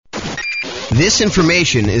This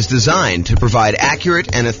information is designed to provide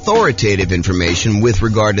accurate and authoritative information with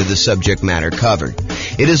regard to the subject matter covered.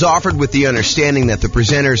 It is offered with the understanding that the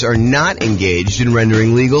presenters are not engaged in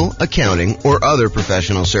rendering legal, accounting, or other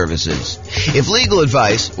professional services. If legal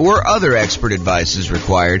advice or other expert advice is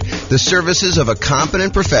required, the services of a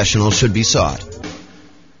competent professional should be sought.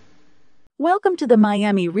 Welcome to the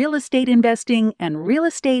Miami Real Estate Investing and Real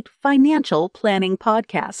Estate Financial Planning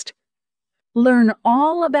Podcast. Learn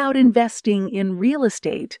all about investing in real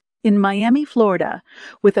estate in Miami, Florida,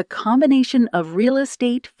 with a combination of real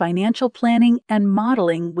estate financial planning and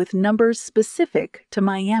modeling with numbers specific to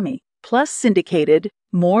Miami, plus syndicated,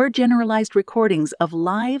 more generalized recordings of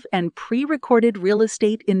live and pre-recorded real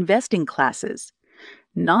estate investing classes,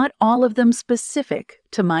 not all of them specific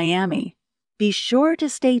to Miami. Be sure to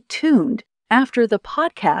stay tuned after the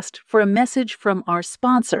podcast for a message from our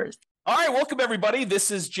sponsors. All right, welcome everybody. This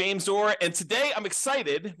is James Orr, and today I'm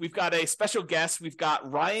excited. We've got a special guest. We've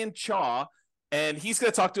got Ryan Chaw, and he's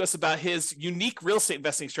going to talk to us about his unique real estate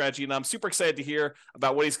investing strategy, and I'm super excited to hear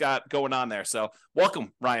about what he's got going on there. So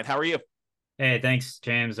welcome, Ryan. How are you? Hey, thanks,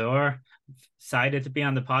 James Orr. Excited to be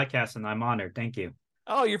on the podcast, and I'm honored. Thank you.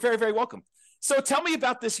 Oh, you're very, very welcome. So tell me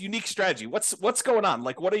about this unique strategy. What's going on?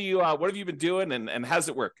 Like, what have you been doing, and how does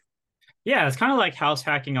it work? Yeah, it's kind of like house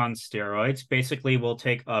hacking on steroids. Basically, we'll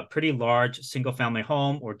take a pretty large single-family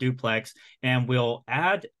home or duplex, and we'll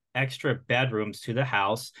add extra bedrooms to the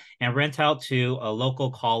house and rent out to a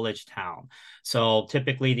local college town. So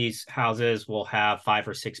typically, these houses will have 5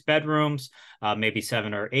 or 6 bedrooms, maybe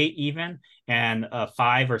 7 or 8 even, and a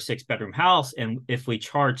 5 or 6 bedroom house. And if we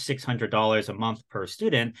charge $600 a month per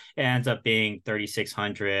student, it ends up being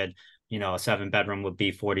 $3,600. A 7-bedroom would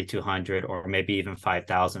be $4,200, or maybe even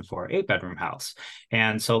 $5,000 for an 8-bedroom house.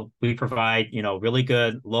 And so we provide, really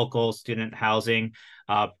good local student housing,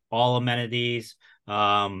 all amenities,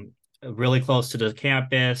 really close to the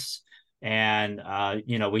campus. And,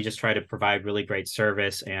 we just try to provide really great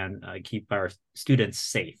service and keep our students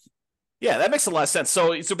safe. Yeah, that makes a lot of sense.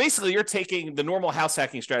 So basically you're taking the normal house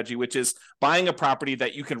hacking strategy, which is buying a property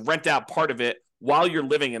that you can rent out part of it while you're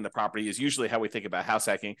living in the property, is usually how we think about house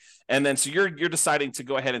hacking. And then so you're deciding to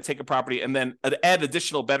go ahead and take a property and then add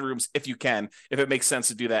additional bedrooms if you can, if it makes sense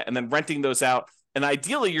to do that, and then renting those out. And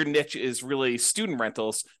ideally your niche is really student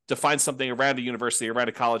rentals, to find something around a university, around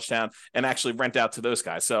a college town, and actually rent out to those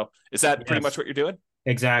guys. So is that pretty much what you're doing?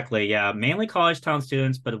 Exactly. Yeah. Mainly college town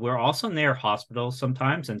students, but we're also near hospitals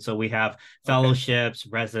sometimes. And so we have fellowships,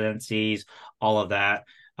 residencies, all of that.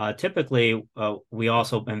 Typically, we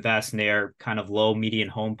also invest near kind of low median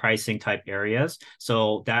home pricing type areas.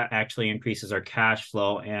 So that actually increases our cash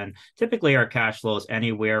flow. And typically our cash flow is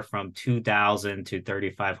anywhere from $2,000 to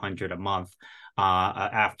 $3,500 a month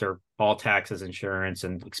after all taxes, insurance,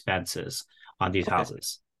 and expenses on these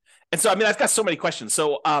houses. And so, I've got so many questions.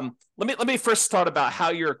 So let me first start about how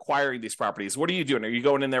you're acquiring these properties. What are you doing? Are you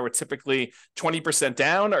going in there with typically 20%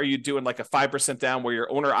 down? Are you doing like a 5% down where you're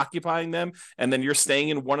owner occupying them, and then you're staying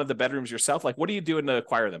in one of the bedrooms yourself? Like, what are you doing to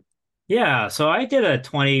acquire them? Yeah, so I did a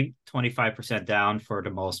 25% down for the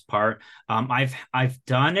most part. I've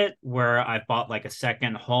done it where I bought like a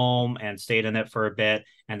second home and stayed in it for a bit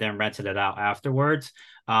and then rented it out afterwards.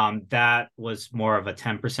 That was more of a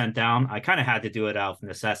 10% down. I kind of had to do it out of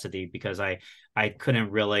necessity because I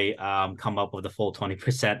couldn't really come up with the full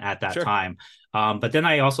 20% at that time. But then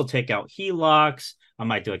I also take out HELOCs. I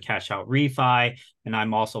might do a cash out refi, and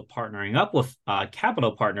I'm also partnering up with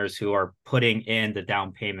capital partners who are putting in the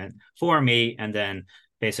down payment for me. And then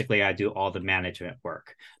basically I do all the management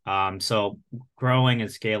work. So growing and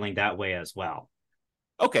scaling that way as well.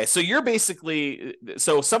 Okay, so you're basically,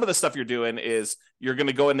 so some of the stuff you're doing is you're going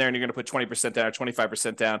to go in there and you're going to put 20% down or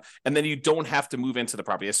 25% down, and then you don't have to move into the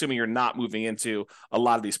property, assuming you're not moving into a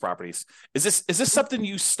lot of these properties. Is this something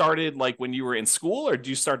you started like when you were in school, or did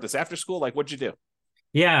you start this after school? Like, what'd you do?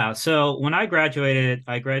 Yeah, so when I graduated,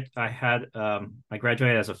 I graduated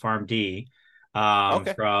as a PharmD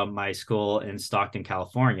from my school in Stockton,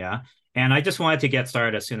 California. And I just wanted to get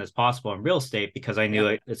started as soon as possible in real estate because I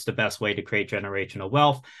knew it's the best way to create generational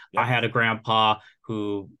wealth. I had a grandpa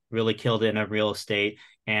who really killed it in real estate,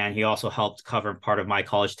 and he also helped cover part of my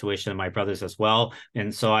college tuition and my brother's as well.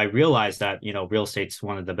 And so I realized that, real estate's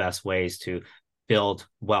one of the best ways to build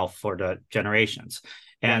wealth for the generations.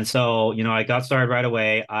 And so, I got started right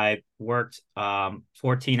away. I worked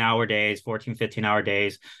 15-hour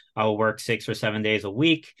days. I would work 6 or 7 days a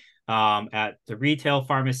week. at the retail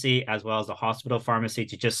pharmacy as well as the hospital pharmacy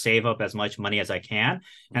to just save up as much money as I can.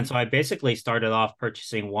 And so I basically started off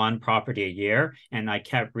purchasing one property a year, and I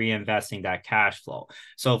kept reinvesting that cash flow.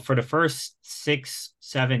 So for the first 6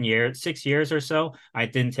 years or so, I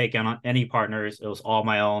didn't take on any partners. It was all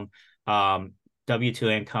my own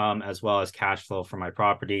W-2 income as well as cash flow for my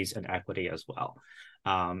properties and equity as well.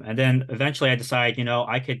 And then eventually I decided,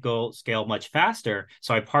 I could go scale much faster.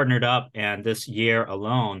 So I partnered up, and this year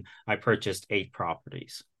alone, I purchased 8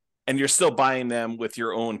 properties. And you're still buying them with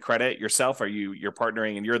your own credit yourself? You're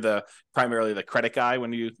partnering and you're primarily the credit guy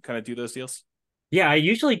when you kind of do those deals? Yeah, I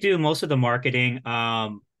usually do most of the marketing.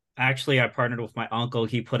 Actually, I partnered with my uncle.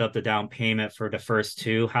 He put up the down payment for the first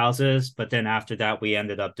 2 houses. But then after that, we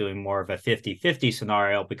ended up doing more of a 50-50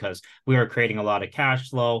 scenario because we were creating a lot of cash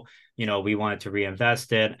flow. We wanted to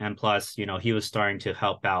reinvest it. And plus, he was starting to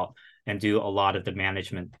help out and do a lot of the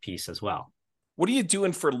management piece as well. What are you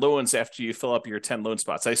doing for loans after you fill up your 10 loan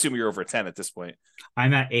spots? I assume you're over 10 at this point.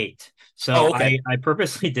 I'm at 8. So okay. I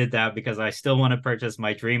purposely did that because I still want to purchase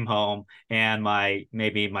my dream home and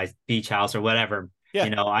maybe my beach house or whatever.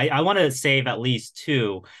 Yeah. I want to save at least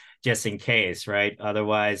 2 just in case, right?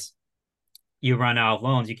 Otherwise, you run out of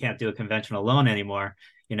loans. You can't do a conventional loan anymore.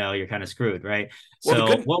 You're kind of screwed, right? Well,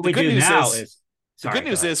 so what we do now is the good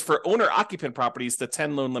news is for owner-occupant properties, the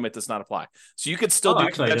 10 loan limit does not apply. So you could still do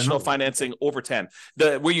conventional financing over 10.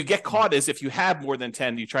 Where you get caught is if you have more than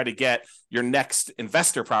 10, you try to get your next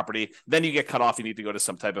investor property, then you get cut off. You need to go to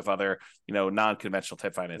some type of other, non-conventional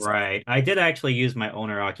type financing. Right. I did actually use my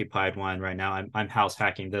owner-occupied one right now. I'm house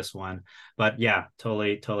hacking this one. But yeah,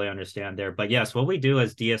 totally understand there. But yes, what we do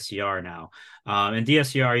is DSCR now. In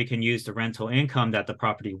DSCR, you can use the rental income that the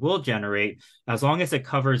property will generate as long as it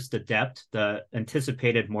covers the debt, the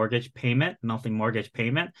anticipated mortgage payment, monthly mortgage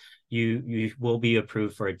payment. You will be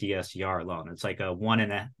approved for a DSCR loan. It's like a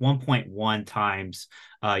 1.1 times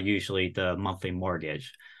usually the monthly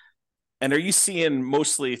mortgage. And are you seeing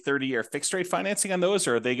mostly 30-year fixed rate financing on those,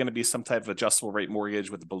 or are they going to be some type of adjustable rate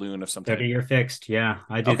mortgage with a balloon of some type? 30-year fixed, yeah.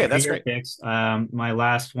 I do 30-year fixed. My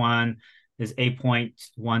last one is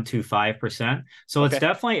 8.125%. So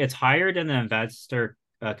it's higher than the investor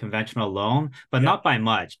conventional loan, but not by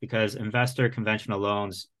much, because investor conventional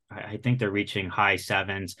loans, I think they're reaching high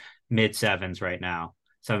 7s, mid 7s right now,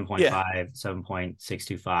 7.5,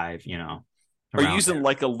 7.625, Are you using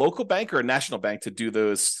like a local bank or a national bank to do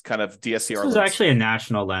those kind of DSCR loans? This is actually a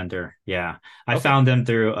national lender. Yeah. I found them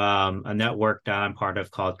through a network that I'm part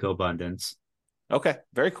of called GoBundance. Okay.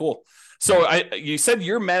 Very cool. So you said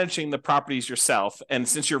you're managing the properties yourself. And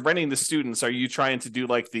since you're renting the students, are you trying to do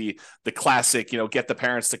like the classic, get the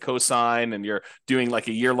parents to co-sign, and you're doing like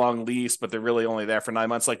a year-long lease, but they're really only there for 9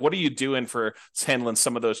 months? Like, what are you doing for handling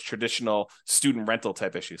some of those traditional student rental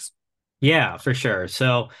type issues? Yeah, for sure.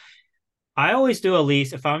 So I always do a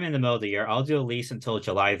lease. If I'm in the middle of the year, I'll do a lease until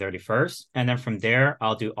July 31st. And then from there,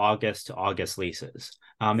 I'll do August to August leases.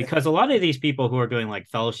 Because a lot of these people who are doing like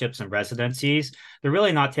fellowships and residencies, they're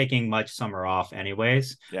really not taking much summer off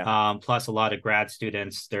anyways. Yeah. Plus a lot of grad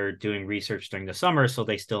students, they're doing research during the summer, so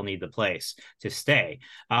they still need the place to stay.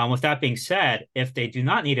 With that being said, if they do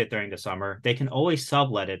not need it during the summer, they can always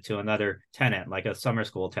sublet it to another tenant, like a summer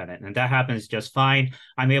school tenant. And that happens just fine.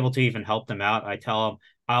 I'm able to even help them out. I tell them,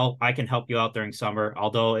 I can help you out during summer,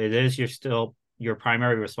 although it is your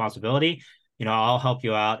primary responsibility. I'll help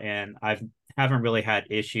you out, and haven't really had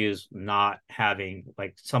issues not having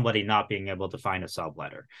like somebody not being able to find a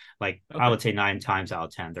subletter. Like I would say 9 times out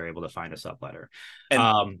of 10, they're able to find a subletter.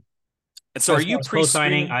 And so are you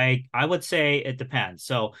co-signing? I would say it depends.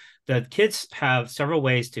 So the kids have several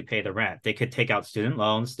ways to pay the rent. They could take out student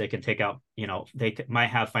loans. They can take out, might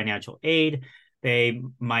have financial aid. They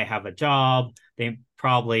might have a job. The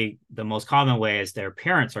most common way is their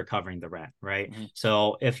parents are covering the rent, right? Mm-hmm.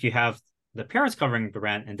 So if you have the parents covering the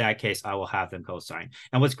rent, in that case, I will have them co-sign.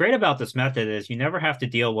 And what's great about this method is you never have to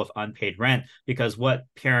deal with unpaid rent, because what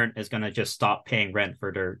parent is going to just stop paying rent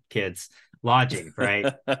for their kids' lodging,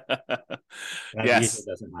 right? Yes,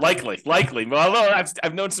 likely. Well, although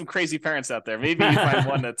I've known some crazy parents out there. Maybe you find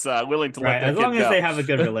one that's willing to let their as long as they have a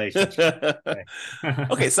good relationship.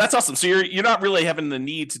 Okay, so that's awesome. So you're not really having the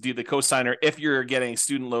need to do the co-signer if you're getting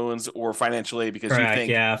student loans or financial aid, because you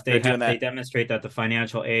think if they demonstrate that the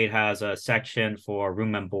financial aid has a section for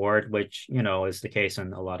room and board, which is the case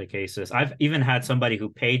in a lot of cases. I've even had somebody who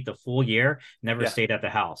paid the full year, never stayed at the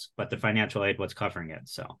house, but the financial aid was covering it.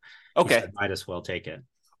 So said, might as well take it.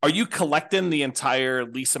 Are you collecting the entire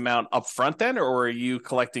lease amount up front then, or are you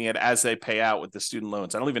collecting it as they pay out with the student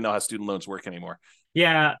loans? I don't even know how student loans work anymore.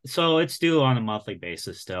 Yeah, so it's due on a monthly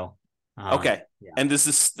basis still. Okay. Yeah. And does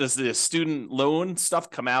the student loan stuff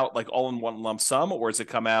come out like all in one lump sum, or does it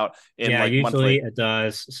come out in Yeah, like usually monthly? it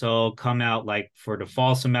does. So come out like for the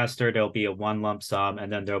fall semester, there'll be a one lump sum,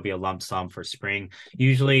 and then there'll be a lump sum for spring.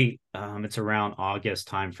 Usually, it's around August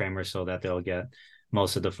timeframe or so that they'll get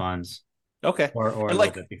most of the funds, Okay. or a And little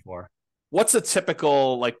like, bit before. what's a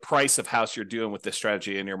typical like price of house you're doing with this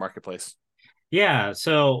strategy in your marketplace? Yeah,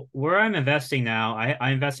 so where I'm investing now,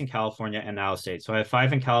 I invest in California and out of state. So I have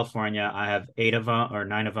five in California. I have eight of them or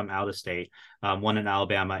nine of them out of state, one in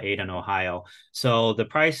Alabama, eight in Ohio. So the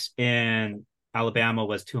price in Alabama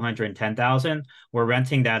was 210,000. We're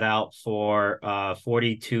renting that out for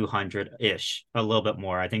 4,200 ish, a little bit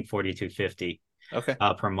more. I think 4,250 Okay.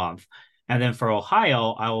 per month. And then for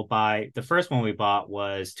Ohio, I will buy the first one we bought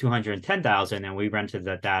was 210,000, and we rented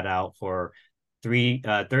that out for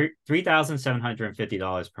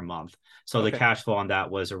 $3,750 per month. So the Okay. cash flow on that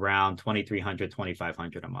was around 2,300,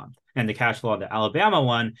 2,500 a month. And the cash flow on the Alabama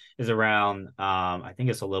one is around I think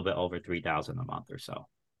it's a little bit over 3,000 a month or so.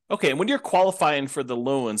 Okay. And when you're qualifying for the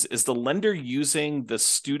loans, is the lender using the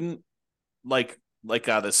student like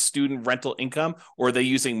the student rental income, or are they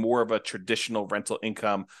using more of a traditional rental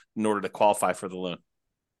income in order to qualify for the loan?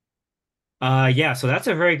 Yeah, so that's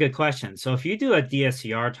a very good question. So if you do a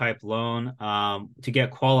DSCR type loan, to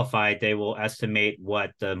get qualified, they will estimate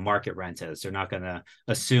what the market rent is. They're not going to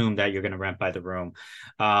assume that you're going to rent by the room.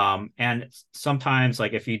 And sometimes,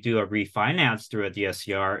 like if you do a refinance through a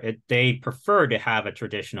DSCR, they prefer to have a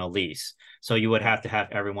traditional lease. So you would have to have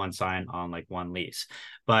everyone sign on like one lease.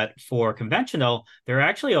 But for conventional, they're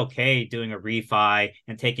actually okay doing a refi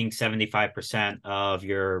and taking 75% of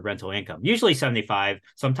your rental income. Usually 75,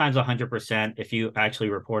 sometimes 100% if you actually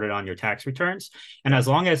report it on your tax returns. And as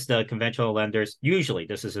long as the conventional lenders, usually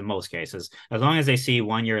this is in most cases, as long as they see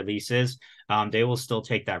 1 year leases, they will still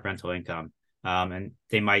take that rental income. And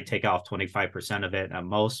they might take off 25% of it at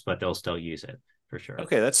most, but they'll still use it for sure.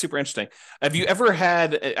 Okay, that's super interesting. Have you ever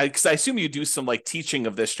had, because I assume you do some like teaching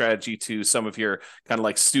of this strategy to some of your kind of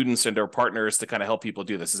like students and or partners to kind of help people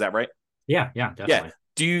do this. Is that right? Yeah, Yeah. definitely.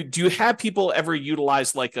 Do you have people ever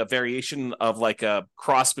utilize like a variation of like a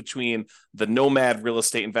cross between the nomad real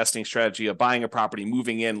estate investing strategy of buying a property,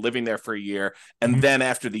 moving in, living there for a year, and Mhm. then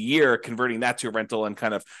after the year converting that to a rental and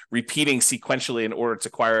kind of repeating sequentially in order to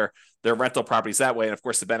acquire their rental properties that way? And of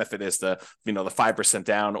course, the benefit is the 5%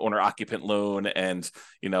 down owner occupant loan and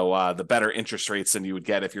the better interest rates than you would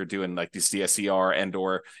get if you're doing like these DSCR and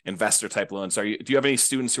or investor type loans. Do you have any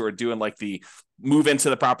students who are doing like the move into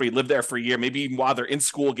the property, live there for a year, maybe even while they're in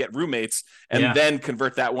school, get roommates, and Yeah. then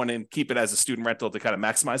convert that one and keep it as a student rental to kind of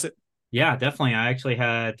maximize it? Yeah, definitely. I actually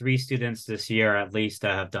had three students this year at least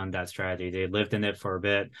that have done that strategy. They lived in it for a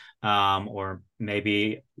bit, or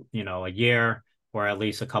maybe, a year or at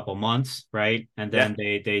least a couple months, right? And Yeah.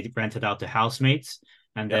 then they rented out to housemates,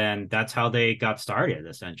 and Yep. then that's how they got started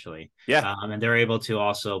essentially. Yeah. And they're able to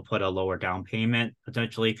also put a lower down payment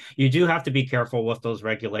potentially. You do have to be careful with those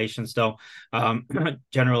regulations, though. Um,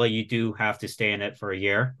 Generally, you do have to stay in it for a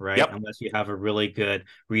year, right? Yep. Unless you have a really good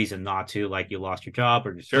reason not to, like you lost your job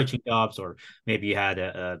or you're Sure. switching jobs, or maybe you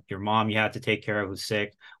had your mom you had to take care of who's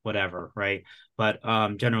sick, whatever, right? But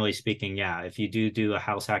generally speaking, yeah, if you do a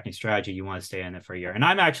house hacking strategy, you want to stay in it for a year. And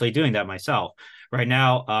I'm actually doing that myself. Right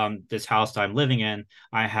now, this house that I'm living in,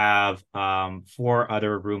 I have four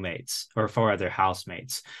other roommates or four other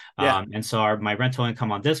housemates. Yeah. And so my rental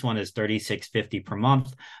income on this one is 3,650 per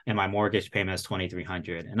month, and my mortgage payment is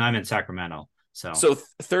 2,300. And I'm in Sacramento. So So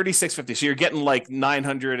 36.50. So you're getting like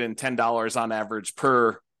 $910 on average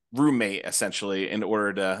per roommate, essentially, in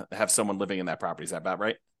order to have someone living in that property. Is that about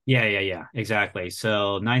right? yeah, exactly.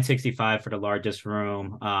 So 965 for the largest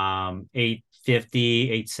room,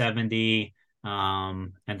 850, 870,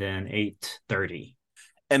 and then 830.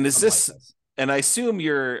 And is Something like this, this. and I assume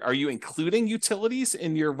are you including utilities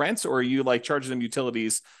in your rents, or are you like charging them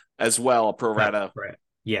utilities as well, pro rata? Separate.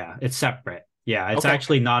 Yeah, it's separate. Yeah, it's Okay.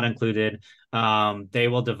 actually not included. They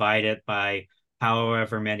will divide it by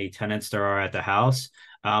however many tenants there are at the house.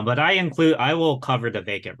 But I will cover the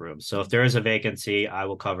vacant rooms. So if there is a vacancy, I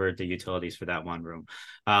will cover the utilities for that one room.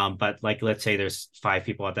 But like, let's say there's five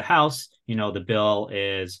people at the house, the bill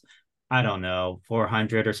is, I don't know,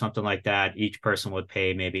 400 or something like that. Each person would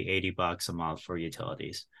pay maybe $80 a month for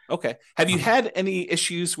utilities. Okay. Have you Um, had any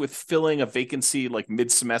issues with filling a vacancy like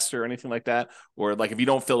mid semester or anything like that? Or like if you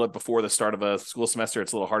don't fill it before the start of a school semester,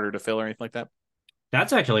 it's a little harder to fill or anything like that?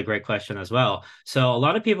 That's actually a great question as well. So a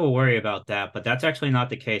lot of people worry about that, but that's actually not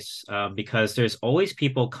the case, because there's always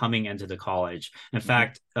people coming into the college. In Mm-hmm.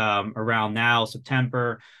 fact, around now,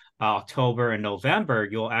 September, October and November,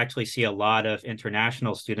 you'll actually see a lot of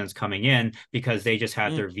international students coming in because they just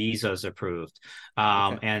had Mm, their visas approved.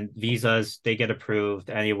 okay. And visas, they get approved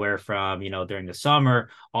anywhere from, during the summer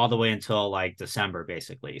all the way until like December,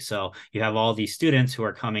 basically. So you have all these students who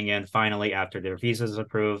are coming in finally after their visas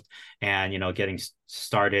approved and, getting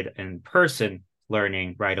started in person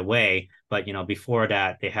learning right away. But before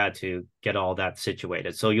that, they had to get all that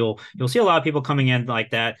situated. So you'll see a lot of people coming in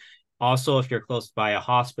like that. Also, if you're close by a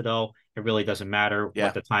hospital, it really doesn't matter what Yeah.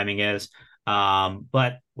 the timing is.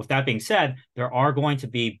 But with that being said, there are going to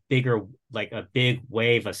be like a big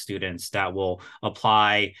wave of students that will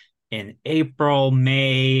apply in April,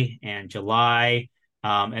 May, and July.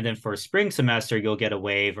 And then for spring semester, you'll get a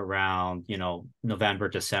wave around, November,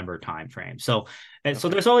 December timeframe. So Okay.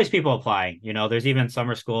 there's always people applying. There's even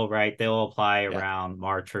summer school, right? They'll apply Yeah. around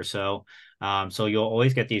March or so. So you'll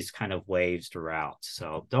always get these kind of waves throughout.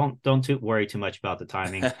 So don't worry too much about the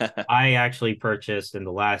timing. I actually purchased in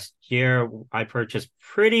the last year, I purchased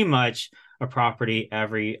pretty much a property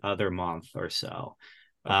every other month or so.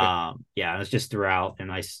 Okay. Yeah, it's just throughout,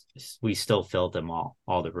 and we still filled them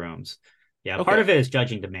all the rooms. Yeah, part Okay. of it is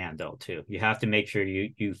judging demand though too. You have to make sure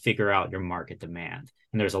you figure out your market demand,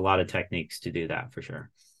 and there's a lot of techniques to do that for sure.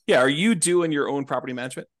 Yeah. Are you doing your own property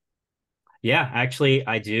management? Yeah, actually,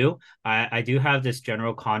 I do. I do have this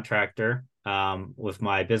general contractor with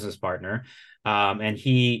my business partner, and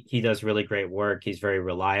he does really great work. He's very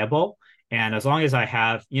reliable, and as long as I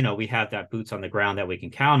have, we have that boots on the ground that we can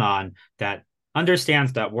count on, that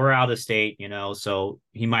understands that we're out of state, so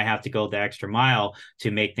he might have to go the extra mile to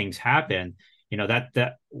make things happen.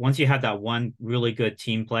 That once you have that one really good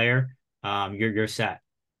team player, you're set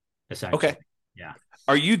Okay. essentially. Yeah.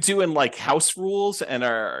 Are you doing like house rules, and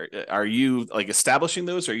are you like establishing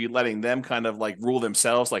those? Or are you letting them kind of like rule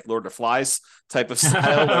themselves, like Lord of the Flies type of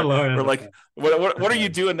style, or Lord of or the like what are you Flies.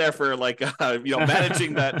 doing there for like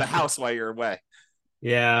managing the house while you're away?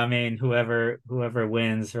 Yeah, I mean, whoever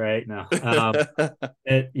wins, right? No.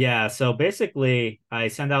 Yeah, so basically I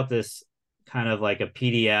send out this kind of like a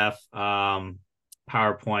PDF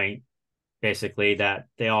PowerPoint basically that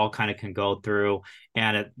they all kind of can go through,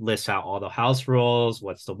 and it lists out all the house rules,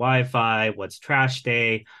 what's the Wi-Fi, what's trash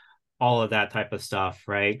day, all of that type of stuff,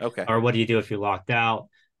 right? Okay. Or what do you do if you're locked out?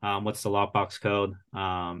 What's the lockbox code?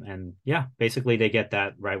 And yeah, basically they get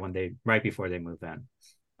that right before they move in.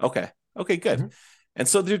 Okay. Okay, good. Mhm. And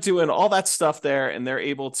so they're doing all that stuff there, and they're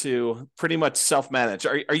able to pretty much self-manage.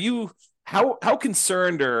 Are you how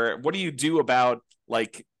concerned, or what do you do about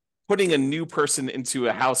like putting a new person into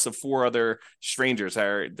a house of four other strangers?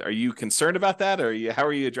 Are you concerned about that, or how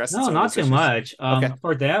are you addressing No, some of not those too issues? much. Okay.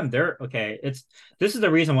 For them, they're okay. This is the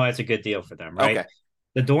reason why it's a good deal for them, right? Okay.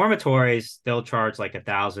 The dormitories, they'll charge like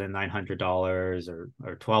 $1,900 or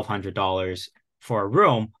 $1,200 for a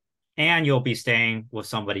room, and you'll be staying with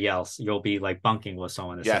somebody else. You'll be like bunking with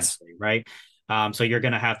someone Yes. essentially, right? So you're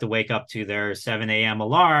gonna have to wake up to their 7 a.m.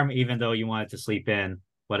 alarm, even though you wanted to sleep in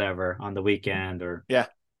whatever on the weekend or Yeah.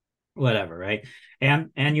 whatever, right?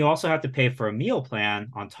 And you also have to pay for a meal plan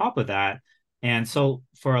on top of that. And so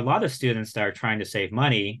for a lot of students that are trying to save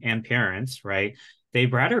money and parents, right,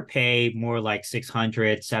 they'd rather pay more like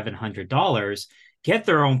 $600, $700, get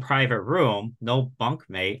their own private room, no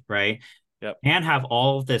bunkmate, right? Yep. And have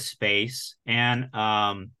all of this space and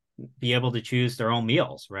be able to choose their own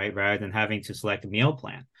meals, right? Rather than having to select a meal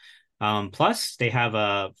plan. Plus, they have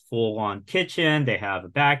a full-on kitchen, they have a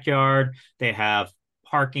backyard, they have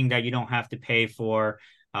parking that you don't have to pay for.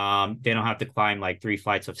 They don't have to climb like 3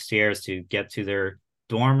 flights of stairs to get to their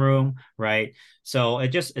dorm room, right? So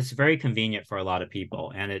it's very convenient for a lot of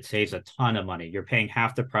people, and it saves a ton of money. You're paying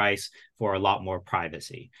half the price for a lot more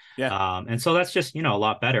privacy. Yeah. And so that's just, a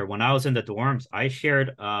lot better. When I was in the dorms, I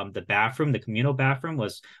shared the bathroom, the communal bathroom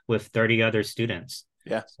was with 30 other students.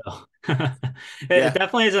 Yeah. So it Yeah.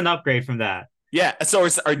 definitely is an upgrade from that. Yeah. So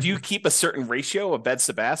do you keep a certain ratio of beds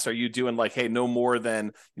to baths? Are you doing like, hey, no more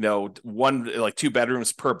than, one, like two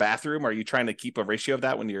bedrooms per bathroom? Are you trying to keep a ratio of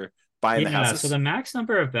that when you're buying the Yeah, so houses? the max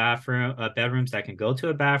number of bedrooms that can go to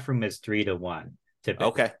a bathroom is 3 to 1, typically.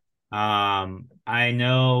 Okay. I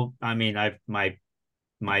know, I mean,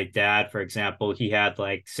 my dad, for example, he had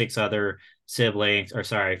like 6 other siblings, or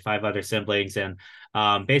sorry, 5 other siblings, and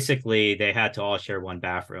basically they had to all share one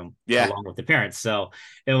bathroom Yeah. along with the parents. So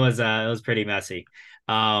it was pretty messy.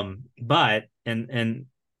 But in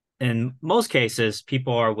most cases,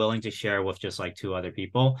 people are willing to share with just like 2 other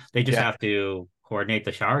people. They just Yeah. have to coordinate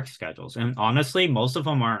the shower schedules. And honestly, most of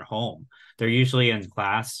them aren't home. They're usually in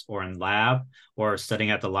class or in lab or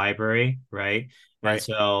studying at the library, right? And Right.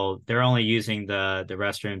 so they're only using the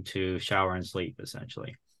restroom to shower and sleep,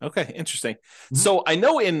 essentially. Okay, interesting. Mhm. So I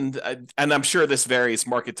know and I'm sure this varies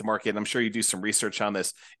market to market. I'm sure you do some research on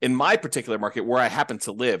this. In my particular market where I happen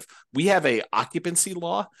to live, we have a occupancy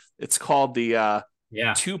law. It's called Yeah.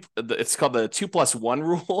 it's called the 2+1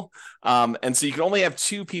 rule. And so you can only have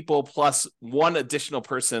two people plus one additional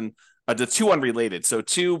person, the two unrelated. So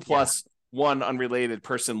two Yeah. plus one unrelated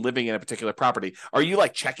person living in a particular property. Are you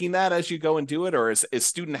like checking that as you go and do it, or is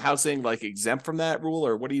student housing like exempt from that rule,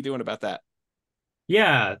 or what are you doing about that?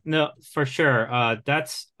 Yeah, no, for sure.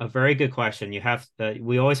 That's a very good question.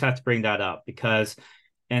 We always have to bring that up because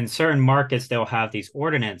in certain markets they'll have these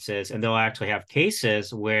ordinances and they'll actually have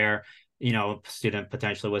cases where, student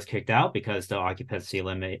potentially was kicked out because the occupancy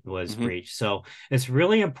limit was Mm-hmm. breached. So it's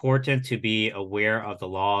really important to be aware of the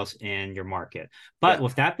laws in your market. But Yeah.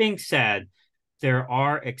 with that being said, there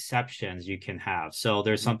are exceptions you can have. So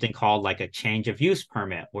there's Mm-hmm. something called like a change of use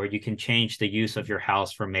permit where you can change the use of your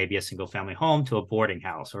house from maybe a single family home to a boarding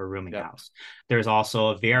house or a rooming Yeah. house. There's also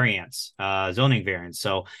a variance, zoning variance.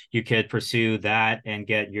 So you could pursue that and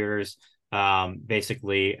get yours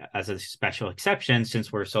basically as a special exception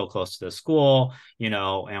since we're so close to the school,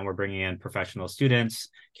 and we're bringing in professional students.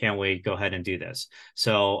 Can we go ahead and do this?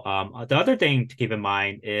 So the other thing to keep in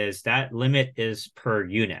mind is that limit is per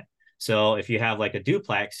unit. So if you have like a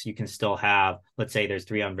duplex, you can still have, let's say there's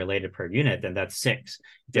 3 unrelated per unit, then that's 6.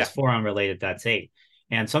 If there's Yeah. 4 unrelated, that's 8.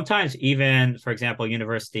 And sometimes even, for example,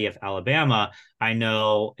 University of Alabama, I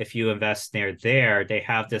know if you invest near there, they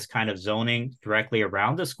have this kind of zoning directly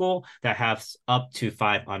around the school that has up to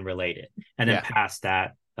 5 unrelated. And then Yeah. past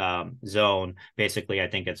that zone, basically, I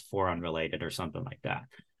think it's 4 unrelated or something like that.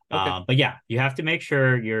 Okay. But yeah, you have to make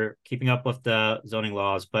sure you're keeping up with the zoning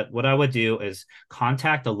laws. But what I would do is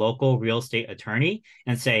contact a local real estate attorney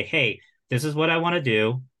and say, hey, this is what I want to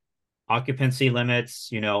do. Occupancy limits,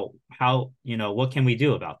 what can we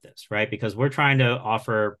do about this? Right. Because we're trying to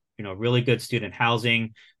offer, really good student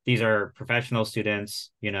housing. These are professional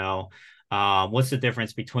students, what's the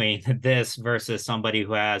difference between this versus somebody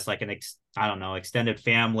who has like I don't know, extended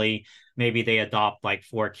family? Maybe they adopt like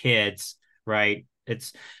 4 kids, right?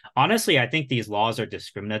 It's honestly, I think these laws are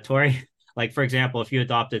discriminatory. Like, for example, if you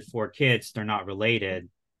adopted 4 kids, they're not related.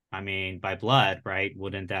 I mean, by blood, right?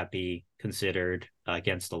 Wouldn't that be considered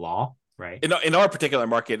against the law, right? In our particular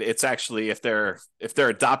market, it's actually if they're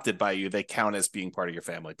adopted by you, they count as being part of your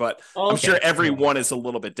family. But Oh, I'm sure okay. every Yeah. one is a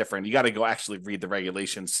little bit different. You got to go actually read the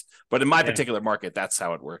regulations. But in my Yeah. particular market, that's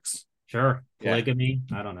how it works. Sure. Yeah. Polygamy.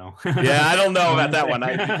 I don't know. Yeah, I don't know I about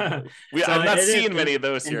wouldn't that say. one. So I'm not it is seeing many of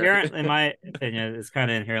those here. inherent, in my opinion, it's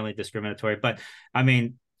kind of inherently discriminatory. But I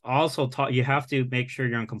mean, also you have to make sure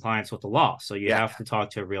you're in compliance with the law. So you Yeah. have to talk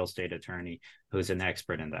to a real estate attorney who's an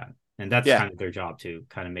expert in that. And that's Yeah. kind of their job to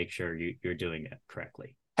kind of make sure you're doing it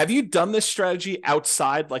correctly. Have you done this strategy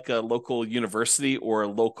outside like a local university or a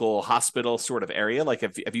local hospital sort of area? Like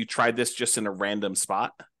have you tried this just in a random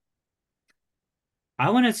spot? I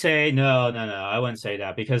wouldn't say no, no, no. I wouldn't say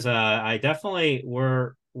that because I definitely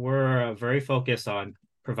we're very focused on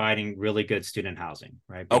providing really good student housing,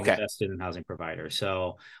 right? Being the Okay. best student housing provider.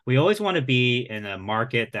 So we always want to be in a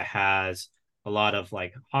market that has a lot of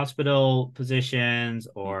like hospital positions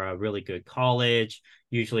or a really good college.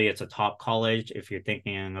 Usually it's a top college if you're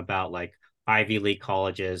thinking about like Ivy League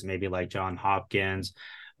colleges, maybe like John Hopkins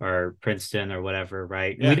or Princeton or whatever,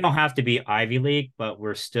 right? We Yeah. don't have to be Ivy League, but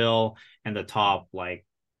we're still in the top like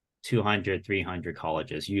 200, 300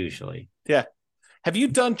 colleges usually. Yeah. Have you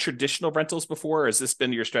done traditional rentals before, or has this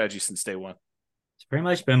been your strategy since day one? It's pretty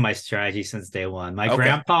much been my strategy since day one. My Okay.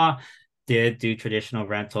 grandpa did do traditional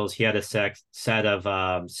rentals. He had a set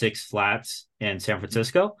of 6 flats in San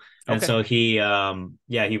Francisco. And Okay. so he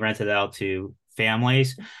rented out to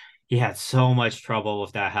families. He had so much trouble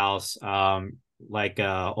with that house. Like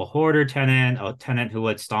a hoarder tenant, a tenant who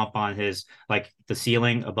would stomp on his like the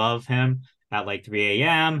ceiling above him at like 3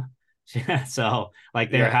 a.m. So like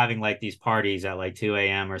they're Yeah. having like these parties at like 2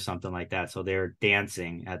 a.m. or something like that. So they're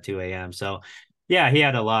dancing at 2 a.m. So yeah, he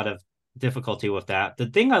had a lot of difficulty with that. The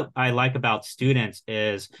thing I like about students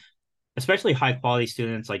is especially high quality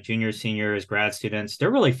students like juniors, seniors, grad students,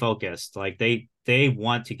 they're really focused. Like they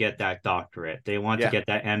want to get that doctorate. They want to Yeah. get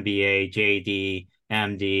that MBA, JD,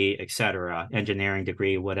 MD, etc., engineering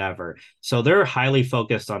degree, whatever. So they're highly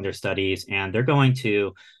focused on their studies and they're going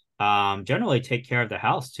to generally take care of the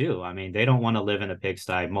house too. I mean, they don't want to live in a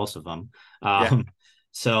pigsty, most of them. Yeah. Um,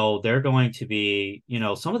 so they're going to be,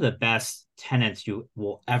 some of the best tenants you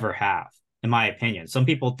will ever have in my opinion. Some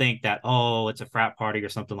people think that, oh, it's a frat party or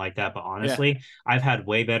something like that. But Yeah. honestly, I've had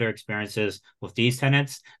way better experiences with these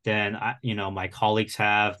tenants than my colleagues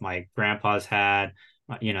have, my grandpa's had,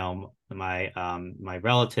 my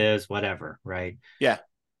relatives, whatever, right? Yeah.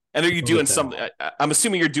 And are you to go doing with that. some? I'm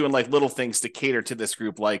assuming you're doing like little things to cater to this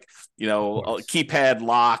group, like Of course. keypad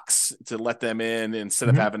locks to let them in instead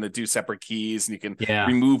of Mhm. having to do separate keys, and you can Yeah.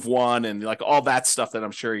 remove one, and like all that stuff that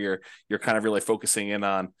I'm sure you're kind of really focusing in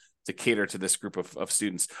on to cater to this group of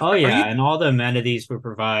students. Oh Are yeah, you and all the amenities we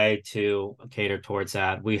provide to cater towards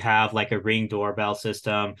that. We have like a Ring doorbell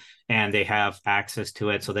system, and they have access to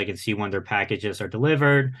it so they can see when their packages are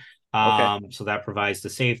delivered. okay? So that provides the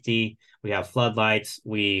safety. We have floodlights.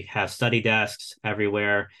 We have study desks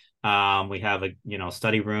everywhere. We have a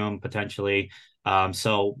study room potentially.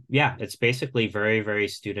 So yeah, it's basically very, very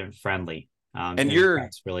student friendly, And and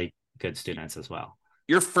that's really good students as well.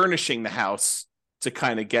 you're furnishing the house to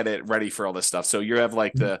kind of get it ready for all this stuff. So you have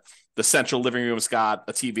like the central living room's got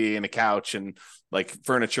a TV and a couch and like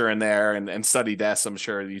furniture in there and study desks. I'm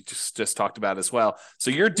sure you just talked about as well.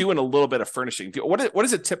 So you're doing a little bit of furnishing. What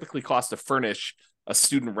does it typically cost to furnish a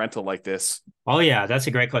student rental like this? Oh yeah, that's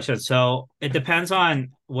a great question. So it depends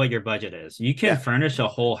on what your budget is. You can Yeah. furnish a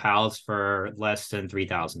whole house for less than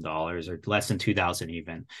 $3,000 or less than 2,000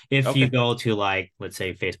 even. If you Okay. go to like let's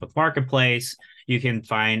say Facebook Marketplace, you can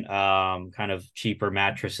find kind of cheaper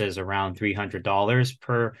mattresses around $300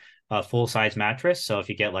 per full size mattress. So if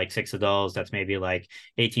you get like six of those, that's maybe like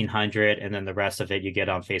 1,800, and then the rest of it you get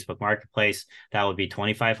on Facebook Marketplace, that would be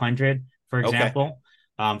 2,500, for Okay. example,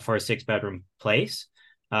 for a six-bedroom place.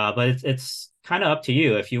 But it's kind of up to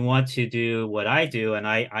you if you want to do what I do, and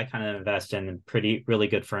I kind of invest in pretty really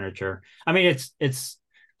good furniture. I mean, it's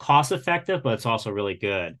cost effective, but it's also really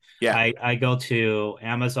good. Yeah. I go to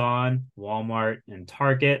Amazon, Walmart, and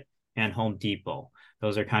Target and Home Depot.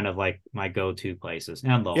 Those are kind of like my go-to places,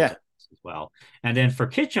 and Lowe's Yeah. as well. And then for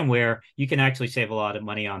kitchenware, you can actually save a lot of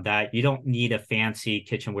money on that. You don't need a fancy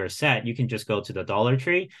kitchenware set. You can just go to the Dollar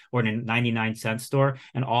Tree or the 99-cent store,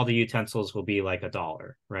 and all the utensils will be like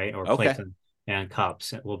 $1, right? Or plates Okay. and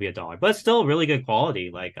cups will be $1, but it's still really good quality.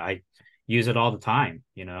 Like I use it all the time,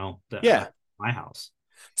 Yeah. my house.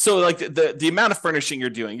 So like the amount of furnishing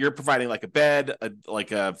you're doing, you're providing like a bed,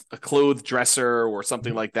 like a clothes dresser or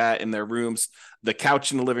something like that in their rooms, the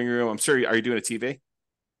couch in the living room. I'm sure. Are you doing a TV?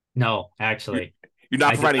 No, You're, actually, you're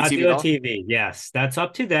not I do providing not TV at do a all? TV. Yes, that's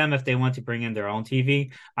up to them if they want to bring in their own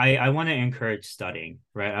TV. I want to encourage studying,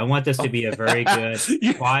 right? I want this to Oh. be a very good,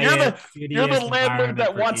 You're the quiet, you're the studious landlord environment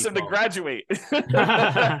that for wants them to people. graduate.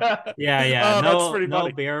 Yeah. Oh, that's No, pretty no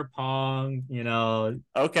funny. bear pong,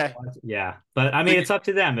 Okay. Yeah. But I So mean, it's up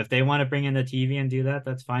to them. If they want to bring in the TV and do that,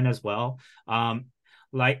 that's fine as well.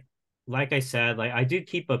 Like like I said, like I do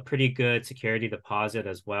keep a pretty good security deposit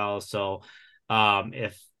as well. So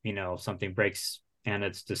if something breaks and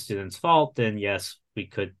it's the student's fault, then yes, we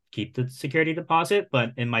could keep the security deposit.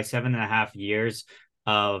 But in my 7.5 years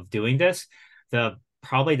of doing this, the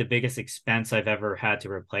probably the biggest expense I've ever had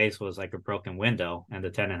to replace was like a broken window, and the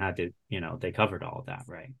tenant had to, they covered all of that,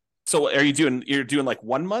 right? so you're doing like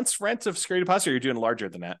 1 month's rent of security deposit, or you're doing larger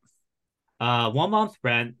than that? 1 month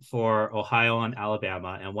rent for Ohio and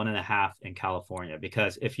Alabama, and 1.5 in California.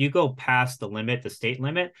 Because if you go past the limit, the state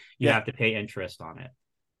limit, you Yeah. have to pay interest on it.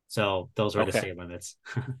 So those are the Okay. state limits.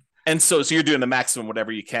 And so you're doing the maximum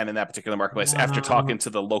whatever you can in that particular marketplace after Uh, talking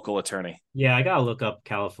to the local attorney. yeah, I gotta look up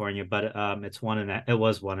California, but it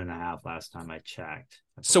was 1.5 last time I checked,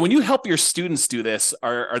 I So when believe. you help your students do this,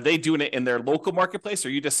 are they doing it in their local marketplace? Or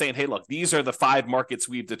are you just saying, hey, look, these are the 5 markets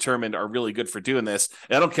we've determined are really good for doing this.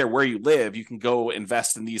 And I don't care where you live, you can go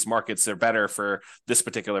invest in these markets. They're better for this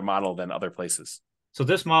particular model than other places. So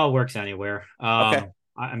this model works anywhere. Okay.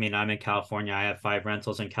 I mean, I'm in California. I have 5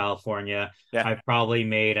 rentals in California. Yeah. I've probably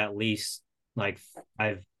made at least like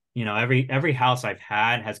I've every house I've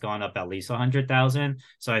had has gone up at least 100,000.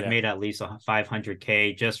 So I've Yeah. made at least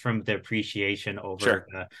 500K just from the appreciation over Sure.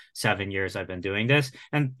 the 7 years I've been doing this.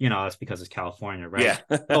 And that's because it's California, right?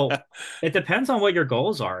 Yeah. So it depends on what your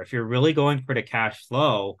goals are. If you're really going for the cash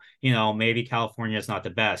flow, maybe California is not the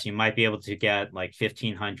best. You might be able to get like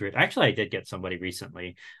 1,500. Actually, I did get somebody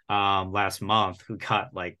recently, last month, who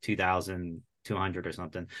got like 2,200 or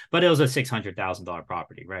something, but it was a $600,000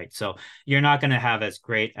 property, right? So you're not going to have as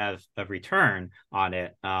great of a return on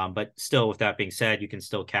it. But still, with that being said, you can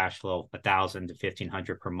still cash flow 1,000 to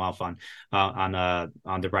 1,500 per month on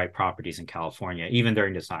the right properties in California, even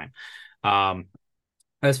during this time.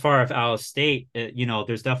 As far as out of state,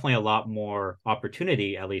 there's definitely a lot more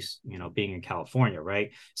opportunity, at least, being in California,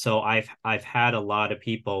 right? So I've had a lot of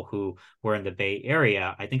people who were in the Bay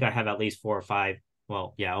Area. I think I have at least 4 or 5,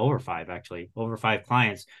 well, yeah, over 5 actually, over 5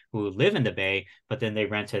 clients who live in the Bay, but then they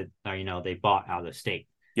rented, they bought out of state.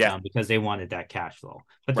 Yeah. Because they wanted that cash flow.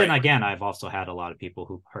 But then Right. again, I've also had a lot of people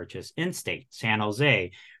who purchase in state, San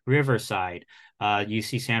Jose, Riverside,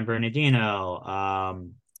 UC San Bernardino,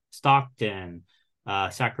 Stockton,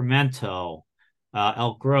 Sacramento,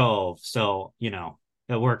 Elk Grove. So,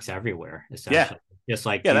 it works everywhere, Yeah. essentially. Just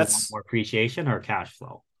like, Yeah, do you want that's more appreciation or cash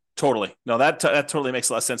flow? totally. No, that totally makes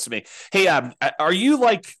a lot of sense to me. Hey, are you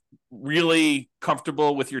like really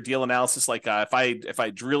comfortable with your deal analysis? Like, if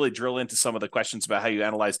I really drill into some of the questions about how you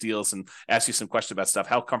analyze deals and ask you some questions about stuff,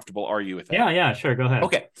 how comfortable are you with that? Yeah, sure. Go ahead.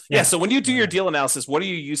 Okay. Yeah. Yeah. So when you do your deal analysis, what are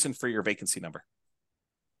you using for your vacancy number?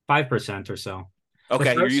 5% or so. The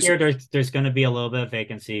Okay, you're first using. year, there's going to be a little bit of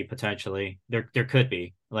vacancy potentially. There could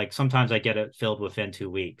be. Like sometimes I get it filled within 2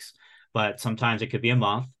 weeks, but sometimes it could be a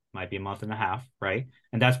month, might be a month and a half, right?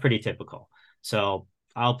 And that's pretty typical. So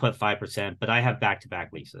I'll put 5%, but I have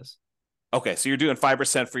back-to-back leases. Okay, so you're doing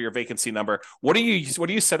 5% for your vacancy number. What are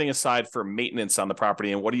you setting aside for maintenance on the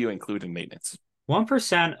property, and what do you include in maintenance?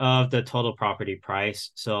 1% of the total property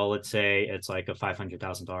price. So let's say it's like a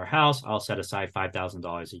 $500,000 house. I'll set aside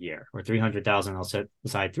 $5,000 a year, or 300,000. I'll set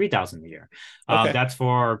aside 3,000 a year. Okay. That's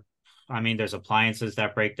for, I mean, there's appliances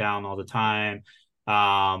that break down all the time.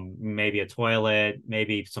 Maybe a toilet,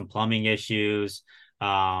 maybe some plumbing issues.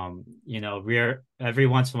 Every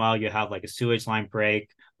once in a while you have like a sewage line break,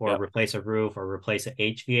 or Yep. replace a roof, or replace a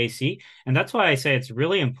HVAC. And that's why I say it's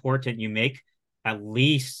really important you make at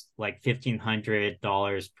least like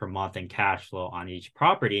 $1,500 per month in cash flow on each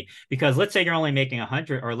property. Because let's say you're only making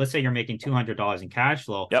 100, or let's say you're making $200 in cash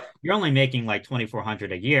flow, Yep. you're only making like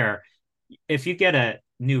 2,400 a year. If you get a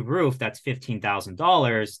new roof, that's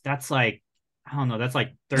 $15,000. That's like, I don't know, that's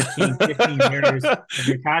like 13, 15 years of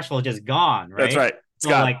your cash flow just gone, That's right? right. It's So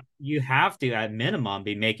gone. like you have to at minimum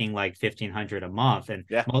be making like 1,500 a month, and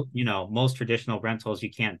Yeah. most traditional rentals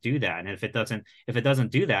you can't do that. And if it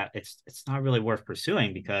doesn't do that, it's not really worth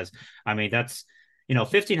pursuing, because I mean that's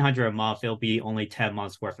 1,500 a month, it'll be only 10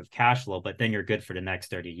 months worth of cash flow, but then you're good for the next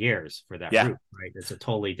 30 years for that Yeah. roof, right? It's a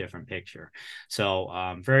totally different picture.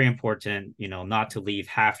 So very important, not to leave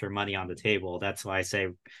half your money on the table. That's why I say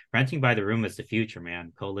renting by the room is the future,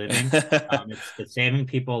 man. Co-living, it's saving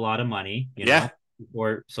people a lot of money, Yeah.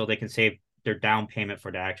 or so they can save their down payment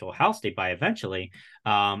for the actual house they buy eventually.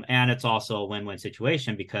 And it's also a win-win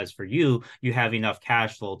situation, because for you have enough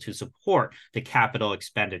cash flow to support the capital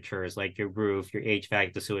expenditures like your roof, your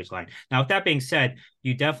HVAC, the sewage line. Now, with that being said,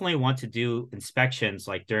 you definitely want to do inspections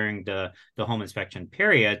like during the home inspection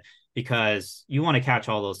period, because you want to catch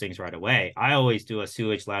all those things right away. I always do a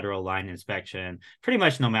sewage lateral line inspection pretty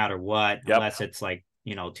much no matter what, Yep. unless it's like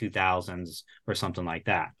 2000s or something like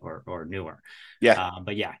that, or newer. Yeah.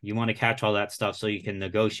 But yeah, you want to catch all that stuff so you can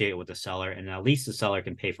negotiate with the seller, and at least the seller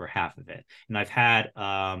can pay for half of it. And I've had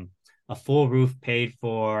a full roof paid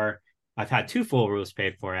for. I've had two full roofs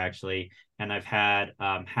paid for, actually, and I've had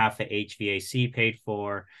half the HVAC paid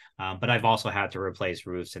for. But I've also had to replace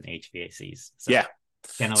roofs and HVACs. So Yeah.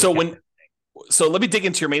 can't always So get when so let me dig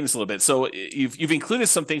into your maintenance a little bit. So you've included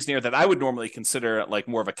some things in here that I would normally consider like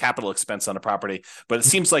more of a capital expense on a property, but it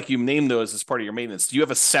seems like you named those as part of your maintenance. Do you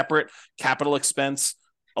have a separate capital expense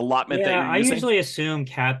allotment that Yeah, you're I using? usually assume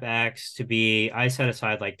CapEx to be, I set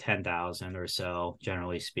aside like 10,000 or so,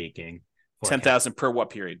 generally speaking, for Ten CapEx. thousand per what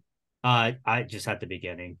period? I just at the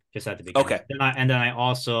beginning, Okay. Then I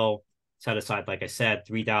also set aside, like I said,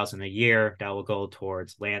 3,000 a year that will go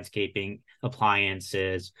towards landscaping,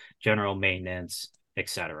 appliances, general maintenance,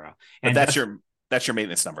 etc. But And that's your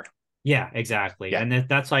maintenance number. yeah, exactly. Yeah. And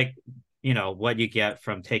that's like, what you get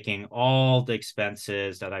from taking all the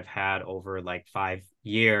expenses that I've had over like 5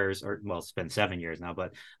 years, or well, it's been 7 years now,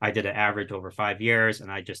 but I did an average over 5 years,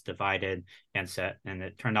 and I just divided and set, and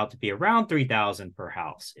it turned out to be around 3,000 per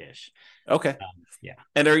house ish. Okay. Yeah.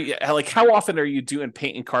 And are you like how often are you doing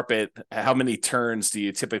paint and carpet? How many turns do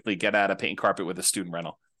you typically get out of paint and carpet with a student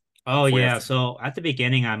rental Oh before you have yeah. to? So at the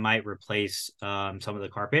beginning, I might replace some of the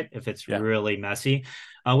carpet if it's Yeah. really messy.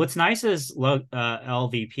 What's nice is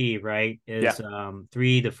LVP, right? Yeah. Is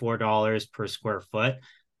 $3 to $4 per square foot.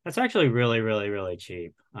 That's actually really, really, really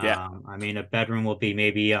cheap. Yeah. I mean, a bedroom will be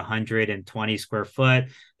maybe 120 square foot.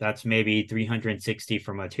 That's maybe 360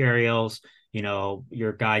 for materials.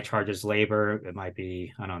 Your guy charges labor. It might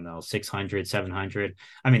be, I don't know, 600, 700.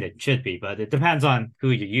 I mean, it should be, but it depends on who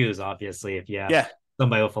you use, obviously. If you have Yeah.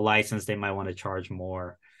 somebody with a license, they might want to charge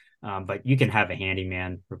more. But you can have a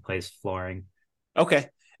handyman replace flooring. Okay.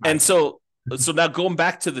 I And think. so now going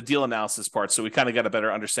back to the deal analysis part, so we kind of got a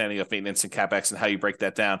better understanding of maintenance and capex and how you break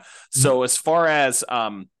that down. So as far as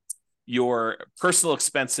your personal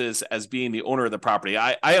expenses as being the owner of the property,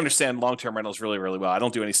 I understand long-term rentals really, really well. I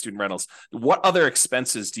don't do any student rentals. What other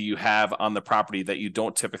expenses do you have on the property that you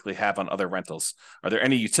don't typically have on other rentals? Are there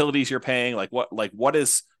any utilities you're paying? What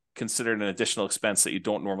is considered an additional expense that you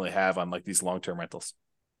don't normally have on like these long-term rentals?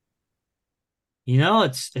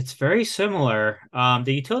 It's very similar.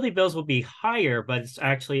 The utility bills will be higher, but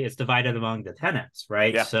it's divided among the tenants,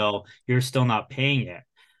 right? Yeah. So you're still not paying it.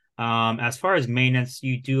 As far as maintenance,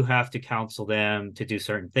 you do have to counsel them to do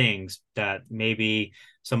certain things that maybe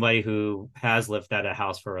somebody who has lived at a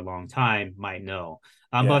house for a long time might know.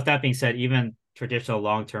 But Yeah. with that being said, even traditional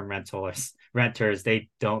long-term renters, they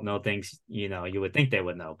don't know things, you would think they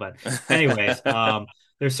would know. But anyways,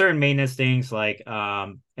 there's certain maintenance things like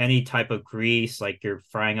any type of grease, like you're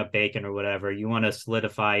frying up bacon or whatever, you want to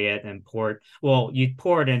solidify it and you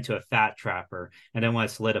pour it into a fat trapper, and then when it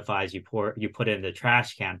solidifies, you put it in the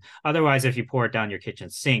trash can. Otherwise, if you pour it down your kitchen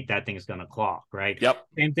sink, that thing's gonna clog, right? Yep.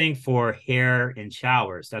 Same thing for hair in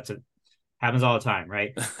showers. Happens all the time,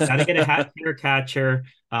 right? Got to get a hair catcher.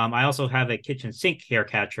 I also have a kitchen sink hair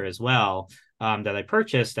catcher as well, that I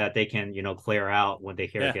purchased that they can, clear out when the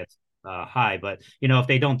hair Yeah. gets high. But if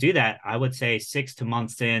they don't do that, I would say 6 to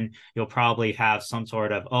months in, you'll probably have some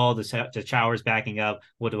sort of, the shower's backing up.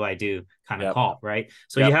 What do I do? Kind of Yep. call, right?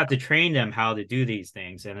 So you Yep. have to train them how to do these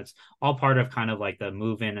things, and it's all part of kind of like the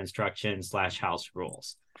move-in instructions / house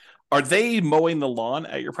rules. Are they mowing the lawn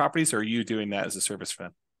at your properties, or are you doing that as a service for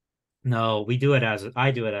them? No, I do it as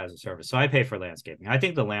a service. So I pay for landscaping. I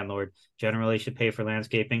think the landlord generally should pay for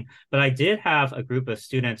landscaping, but I did have a group of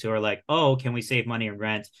students who are like, "Oh, can we save money in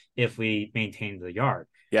rent if we maintain the yard?"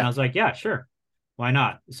 And I Yeah. was like, "Yeah, sure. Why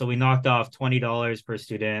not?" So we knocked off $20 per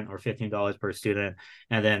student or $15 per student,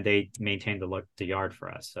 and then they maintained the yard for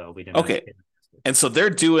us. So we didn't have to Okay. pay. And so they're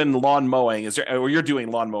doing lawn mowing. Or you're doing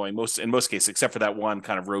lawn mowing in most cases, except for that one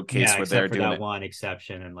kind of road case Yeah, where they're except for doing that it. one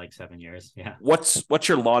exception in like 7 years. Yeah. What's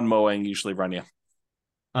your lawn mowing usually run you?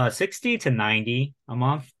 60 to 90 a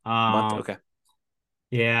month. A month? Okay.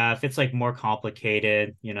 Yeah, if it's like more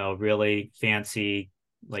complicated, really fancy,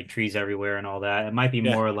 like trees everywhere and all that, it might be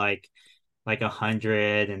Yeah. more like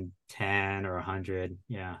 110 or 100.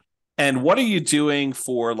 Yeah. And what are you doing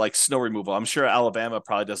for like snow removal? I'm sure Alabama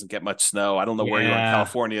probably doesn't get much snow. I don't know where you are in Yeah.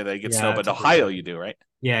 California they get snow, Yeah, but typically. Ohio you do, right?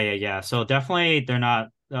 Yeah. So definitely they're not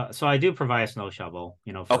so I do provide a snow shovel,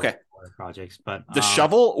 for Okay. projects, but The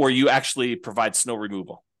shovel, or you actually provide snow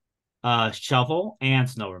removal? shovel and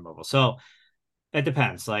snow removal. So it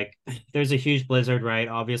depends. Like, there's a huge blizzard, right?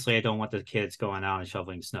 Obviously, I don't want the kids going out and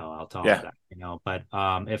shoveling snow. I'll tell them Yeah. that. But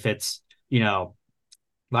if it's you know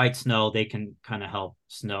light snow, they can kind of help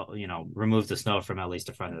remove the snow from at least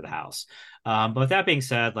the front of the house. But with that being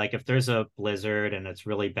said, like if there's a blizzard and it's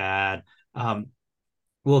really bad, um,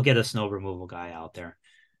 we'll get a snow removal guy out there.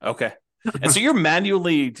 Okay. And so you're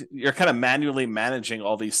kind of manually managing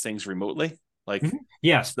all these things remotely? Like,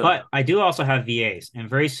 Yes, so, but I do also have VAs, and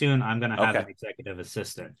very soon I'm going to have okay. an executive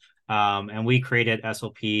assistant. And we created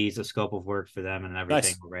SOPs, a scope of work for them, and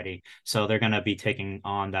everything Nice. already. So they're going to be taking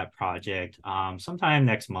on that project sometime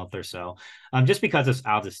next month or so. Just because it's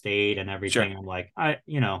out of state and Sure. everything, I'm like,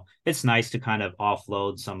 it's nice to kind of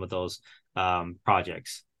offload some of those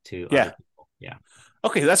projects to other Yeah. people. Yeah.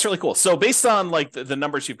 Okay, that's really cool. So based on like the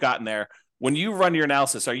numbers you've gotten there, when you run your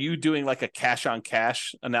analysis, are you doing like a cash on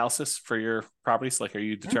cash analysis for your properties? Like, are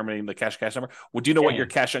you determining the cash number? Well, do you know what Yeah. your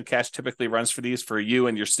cash on cash typically runs for these for you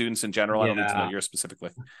and your students in general? I don't need to know Yeah. yours specifically.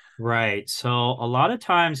 Right. So a lot of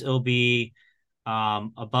times it'll be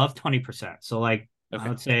above 20%. So like I Okay.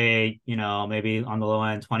 would say, maybe on the low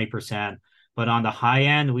end 20%, but on the high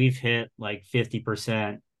end we've hit like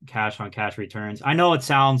 50% cash on cash returns. I know it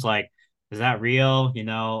sounds like, is that real?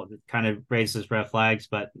 It kind of raises red flags,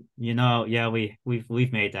 but yeah, we've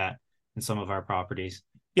made that in some of our properties.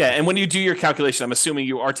 Yeah, and when you do your calculation, I'm assuming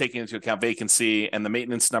you are taking into account vacancy and the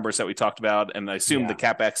maintenance numbers that we talked about, and I assume the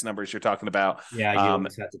Yeah. capex numbers you're talking about, Yeah, you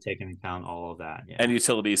always have to take into account all of that. and Yeah.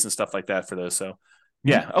 utilities and stuff like that for those. So Mhm.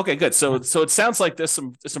 yeah. Okay. Good. Yeah. So it sounds like there's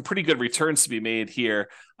some pretty good returns to be made here,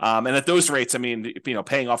 and at those rates, I mean,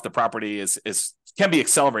 paying off the property is can be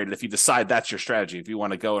accelerated if you decide that's your strategy. If you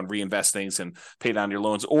want to go and reinvest things and pay down your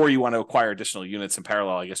loans, or you want to acquire additional units in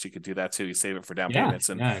parallel, I guess you could do that too. You save it for down Yeah, payments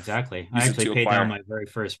and yeah, exactly. I use it actually to paid down acquire. my very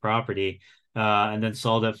first property, and then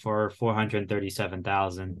sold it for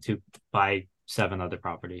 437,000 to buy 7 other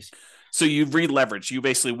properties. So you re-leveraged. You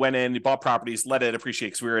basically went in, you bought properties, let it appreciate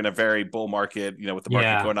because we were in a very bull market. With the market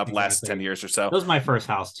Yeah, going up last 10 exactly. years or It so. was my first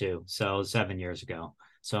house too, so 7 years ago.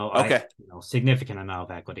 So Okay. significant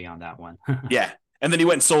amount of equity on that one. Yeah. And then you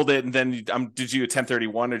went and sold it, and then did you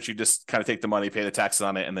 1031, or did you just kind of take the money, pay the taxes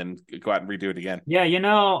on it, and then go out and redo it again? Yeah,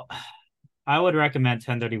 I would recommend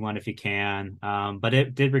 1031 if you can, but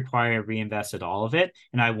it did require reinvested all of it,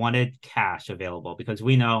 and I wanted cash available because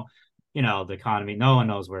we know, the economy. No one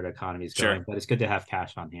knows where the economy is Sure. going, but it's good to have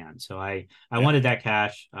cash on hand. So I Yeah. wanted that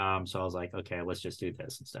cash, so I was like, okay, let's just do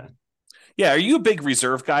this instead. Yeah. Are you a big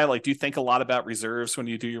reserve guy? Like, do you think a lot about reserves when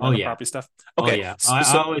you do your Oh rental yeah. property stuff? Oh Okay. yeah. I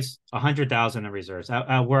So always 100,000 in reserves.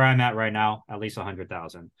 Where I'm at right now, at least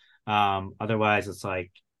 100,000. Otherwise it's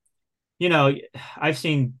like, you know, I've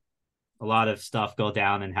seen a lot of stuff go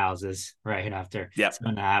down in houses right after yeah,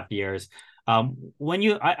 7.5 years.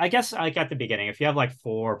 When I guess like at the beginning, if you have like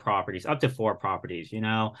four properties, up to four properties,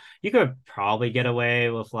 you could probably get away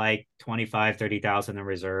with like 25, 30,000 in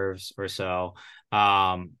reserves or so.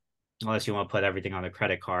 Um, Unless you want to put everything on a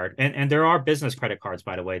credit card. And there are business credit cards,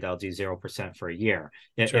 by the way, that'll do 0% for a year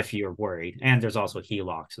sure. if you're worried. And there's also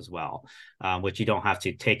HELOCs as well, which you don't have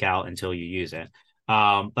to take out until you use it.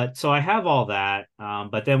 But so I have all that.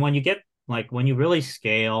 But then when you really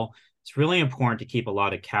scale, it's really important to keep a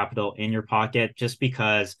lot of capital in your pocket just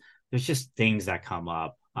because there's just things that come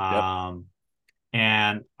up. Yep.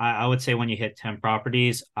 And I would say when you hit 10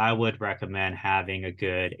 properties, I would recommend having a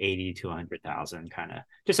good 80 to 100,000 kind of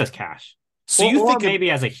just as cash. So Or, you or think of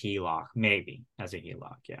maybe as a HELOC, maybe as a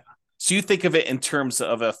HELOC. Yeah. So you think of it in terms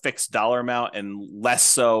of a fixed dollar amount and less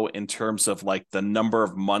so in terms of like the number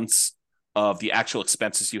of months of the actual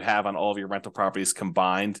expenses you have on all of your rental properties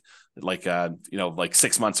combined, like like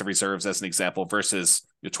 6 months of reserves as an example versus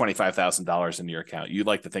your $25,000 in your account. You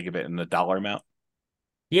like to think of it in the dollar amount.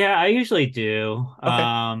 Yeah, I usually do. Okay,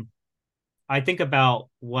 I think about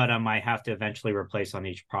what I might have to eventually replace on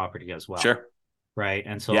each property as well. sure. Right.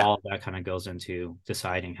 And so Yeah. all of that kind of goes into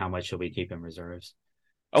deciding how much should we keep in reserves.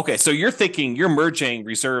 Okay, so you're merging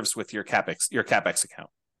reserves with your capex account.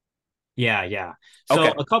 Yeah, yeah. So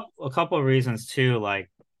Okay, a couple of reasons too, like,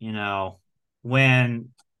 when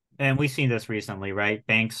and we've seen this recently, right?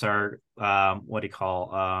 Banks are what do you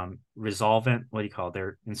call resolvent? What do you call it?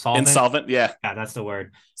 They're insolvent. insolvent. Yeah, Yeah, that's the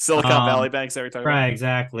word. Silicon Valley Um banks that we talking about. right,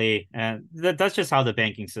 exactly. And that's just how the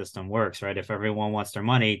banking system works, right? If everyone wants their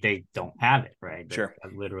money, they don't have it, right? Sure.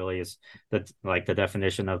 That literally is the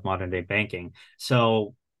definition of modern day banking.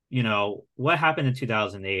 So, what happened in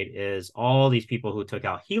 2008 is all these people who took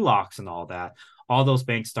out HELOCs and all those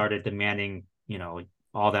banks started demanding,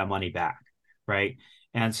 all that money back, right?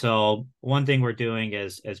 And so one thing we're doing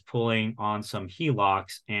is pulling on some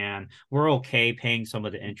HELOCs, and we're okay paying some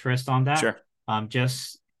of the interest on that, Sure.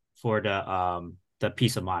 just for the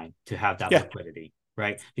peace of mind to have that Yeah, liquidity,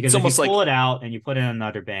 right? it's Because if you almost like pull it out and you put it in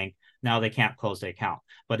another bank, now they can't close the account.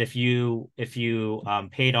 But if you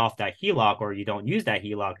paid off that HELOC or you don't use that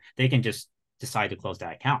HELOC, they can just decide to close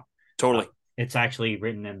that account. Uh, totally. it's actually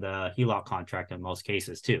written in the HELOC contract in most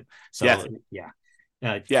cases too. Yeah, So yeah,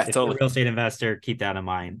 yeah, if you're a totally. real estate investor, keep that in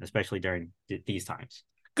mind, especially during these times.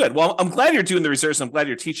 Good. Well, I'm glad you're doing the reserves. I'm glad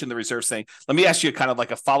you're teaching the reserves thing. Let me ask you kind of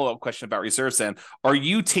like a follow-up question about reserves then. Are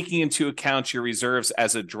you taking into account your reserves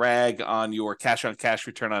as a drag on your cash on cash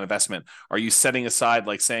return on investment? Are you setting aside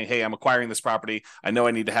like saying, hey, I'm acquiring this property. I know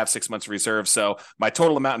I need to have 6 months of reserves. So my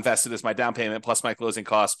total amount invested is my down payment plus my closing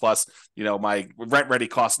costs plus, my rent ready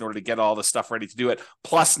costs in order to get all the stuff ready to do it.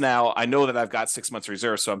 Plus now I know that I've got 6 months of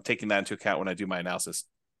reserves. So I'm taking that into account when I do my analysis.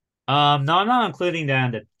 No, I'm not including that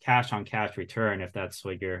in the cash on cash return if that's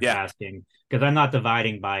what you're Yeah. asking, because I'm not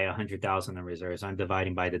dividing by 100,000 in reserves. I'm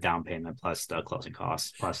dividing by the down payment plus the closing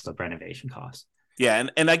costs plus the renovation costs. Yeah,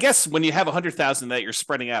 and I guess when you have 100,000 that you're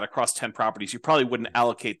spreading out across 10 properties, you probably wouldn't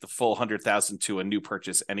allocate the full 100,000 to a new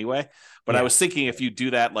purchase anyway. But I Yeah, was thinking if you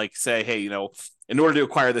do that, like say, hey, in order to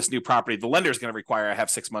acquire this new property, the lender is going to require I have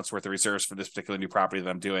 6 months worth of reserves for this particular new property that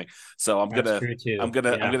I'm doing. So I'm that's gonna true I'm too.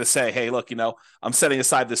 gonna I'm Yeah, gonna say, hey, look, I'm setting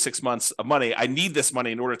aside this 6 months of money. I need this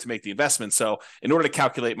money in order to make the investment. So in order to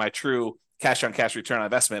calculate my true cash on cash return on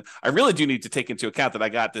investment, I really do need to take into account that I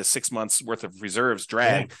got this 6 months worth of reserves yeah,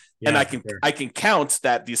 drag, and yeah, I for can sure. I can count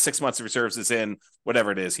that these 6 months of reserves is in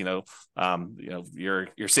whatever it is, your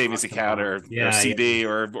savings Stocks and account or bonds. Yeah, yeah, CD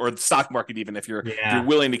or the stock market, even if you're yeah,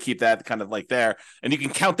 willing to keep that kind of like there, and you can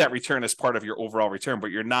count that return as part of your overall return,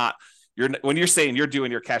 but when you're saying you're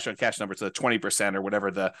doing your cash on cash number to the 20% or whatever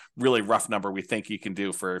the really rough number we think you can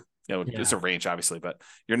do for it's yeah. a range obviously, but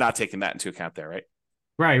you're not taking that into account there, right?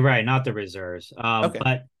 Right, right, not the reserves. Okay.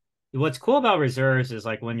 But what's cool about reserves is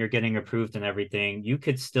like when you're getting approved and everything, you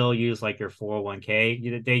could still use like your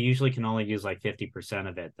 401k. They usually can only use like 50%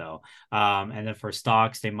 of it though. And then for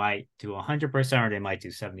stocks, they might do 100% or they might do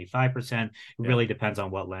 75%. It Yeah. really depends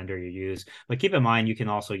on what lender you use. But keep in mind, you can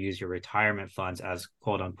also use your retirement funds as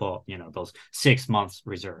quote unquote, those 6 months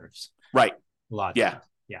reserves. Right. A lot of Yeah. times.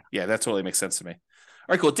 Yeah. Yeah, that totally makes sense to me.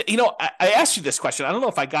 All right, cool. I asked you this question. I don't know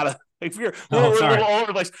if I got a. If Oh, we're a little sorry. all over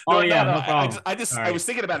the place. Oh No, no, yeah, no. no I problem. just, I just, I Sorry. was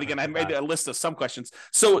thinking about it again. I made Forgot. a list of some questions.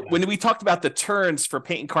 So Yeah. when we talked about the turns for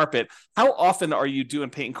paint and carpet, how often are you doing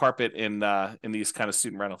paint and carpet in these kind of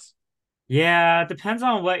student rentals? Yeah, it depends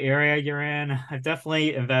on what area you're in. I've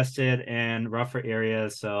definitely invested in rougher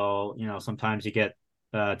areas. So, sometimes you get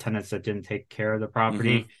tenants that didn't take care of the Hmm.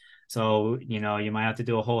 property. So, you might have to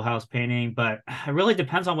do a whole house painting, but it really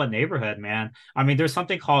depends on what neighborhood, man. I mean, there's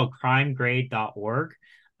something called crimegrade.org.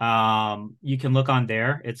 You can look on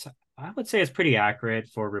there. I would say it's pretty accurate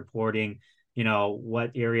for reporting,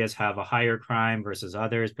 what areas have a higher crime versus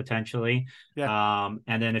others potentially. Yeah.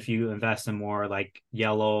 And then if you invest in more like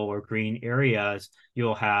yellow or green areas,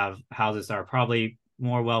 you'll have houses that are probably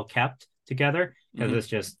more well kept together because Hmm. it's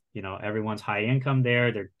just, everyone's high income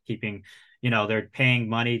there. They're keeping, they're paying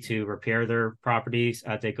money to repair their properties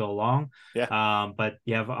as they go along. Yeah. But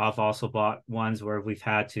I've also bought ones where we've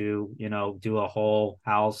had to, do a whole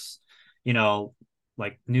house, you know,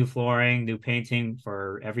 like new flooring, new painting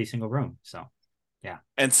for every single room. So, yeah.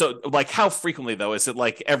 And so, like, how frequently though? Is it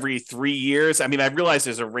like every 3 years? I mean, I realize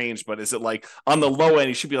there's a range, but is it like on the low end,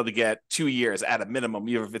 you should be able to get 2 years at a minimum,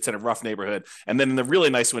 even if it's in a rough neighborhood, and then in the really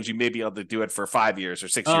nice ones, you may be able to do it for 5 years or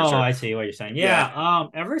 6 years, Oh, or I see what you're saying. yeah. Yeah,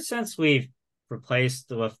 ever since we've replaced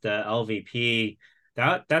with the LVP,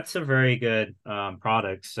 that's a very good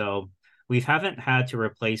product. So we haven't had to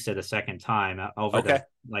replace it a second time over the Okay.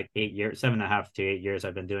 like 8 years, 7.5 to 8 years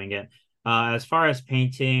I've been doing it. As far as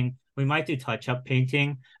painting, we might do touch-up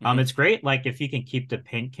painting. Hmm. It's great like if you can keep the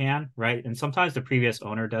paint can, right? And sometimes the previous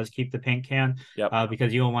owner does keep the paint can, Yep.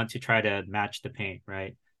 because you don't want to try to match the paint,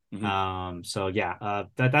 right? Hmm. So yeah,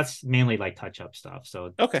 that's mainly like touch up stuff.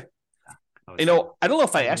 So Okay. yeah, I would say that. I don't know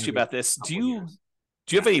if I asked you Every about this. couple years.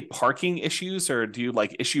 Do you have Yeah. any parking issues, or do you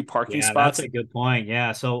like issue parking Yeah, that's spots? a good point.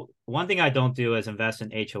 Yeah. So one thing I don't do is invest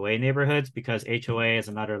in HOA neighborhoods because HOA is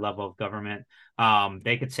another level of government.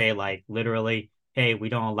 They could say like literally, hey, we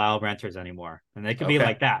don't allow renters anymore. And they could be Okay.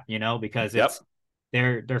 like that, because Yep.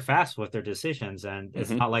 they're fast with their decisions, and it's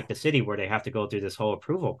Hmm. not like the city where they have to go through this whole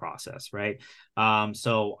approval process, right?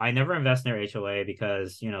 So I never invest in their HOA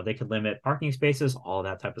because they could limit parking spaces, all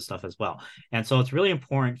that type of stuff as well. And so it's really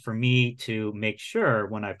important for me to make sure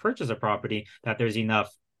when I purchase a property that there's enough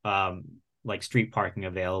um like street parking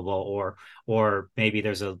available, or maybe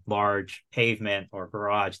there's a large pavement or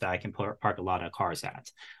garage that I can park a lot of cars at.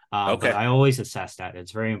 But Okay. I always assess that.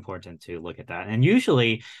 It's very important to look at that. And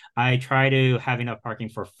usually I try to have enough parking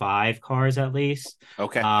for 5 cars at least.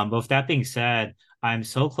 Okay. But with that being said, I'm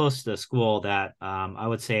so close to the school that I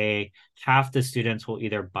would say half the students will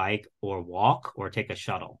either bike or walk or take a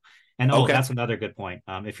shuttle. And oh, Okay. that's another good point.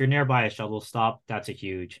 If you're nearby a shuttle stop, that's a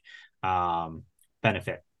huge um,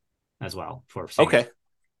 benefit as well for Okay.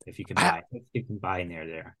 safety. How, If you can buy near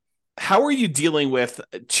there. how are you dealing with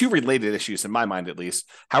two related issues in my mind, at least?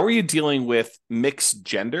 How are you dealing with mixed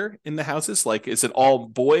gender in the houses? Like, is it all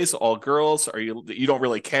boys, all girls? Are you don't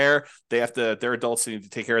really care? They're adults, they need to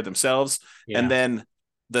take care of themselves. And Yeah. then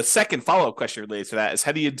the second follow-up question related to that is,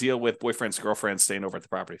 how do you deal with boyfriends, girlfriends staying over at the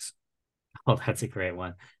properties? Oh, that's a great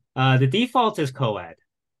one. The default is co-ed.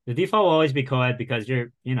 The default will always be co-ed because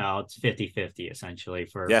it's 50-50 essentially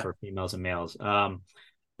for Yeah. females and males.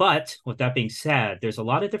 But with that being said, there's a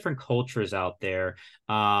lot of different cultures out there.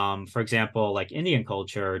 For example, like Indian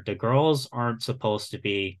culture, the girls aren't supposed to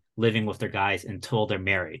be living with their guys until they're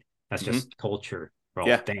married. That's Hmm. just cultural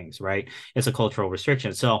Yeah. things, right? It's a cultural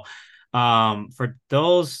restriction. So, for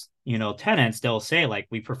those, tenants, they'll say like,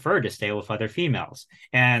 we prefer to stay with other females.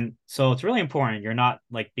 And so it's really important. You're not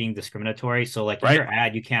like being discriminatory. So like in Right. your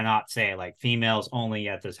ad, you cannot say like females only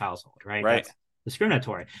at this household, right? Right. That's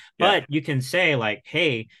discriminatory. Yeah. But you can say like,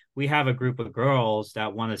 hey, we have a group of girls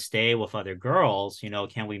that want to stay with other girls,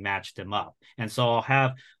 can we match them up? And so I'll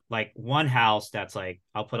have like one house that's like,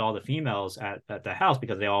 I'll put all the females at the house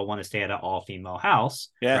because they all want to stay at an all female house,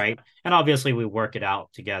 Yeah. right? And obviously we work it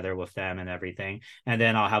out together with them and everything. And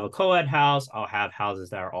then I'll have a co-ed house. I'll have houses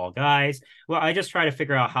that are all guys. Well, I just try to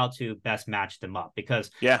figure out how to best match them up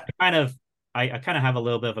because Yeah. I kind of have a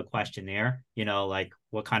little bit of a questionnaire, like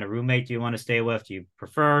what kind of roommate do you want to stay with? Do you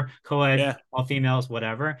prefer co-ed, Yeah. all females,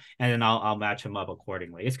 whatever? And then I'll match them up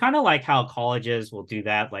accordingly. It's kind of like how colleges will do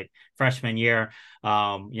that, like freshman year.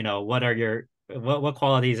 What are what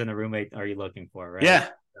qualities in a roommate are you looking for, right? Yeah.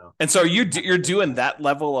 So And so you're doing that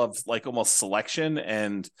level of like almost selection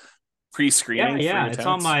and yeah, pre-screening for yeah. your It's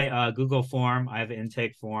on tenants? my Google form. I have an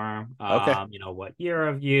intake form. Okay. What year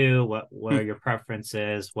of you, what Hmm. are your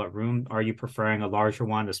preferences, what room are you preferring, a larger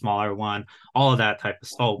one, a smaller one, all of that type of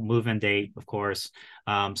stuff. Oh, move-in date, of course.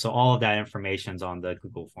 So all of that information's on the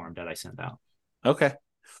Google form that I sent out. Okay.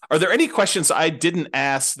 Are there any questions I didn't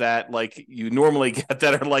ask that like you normally get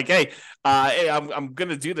that are like, hey, I'm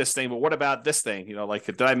gonna do this thing, but what about this thing? Like,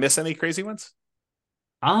 did I miss any crazy ones?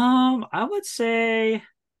 I would say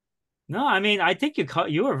No, I mean, I think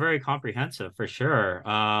you were very comprehensive for sure.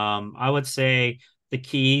 I would say the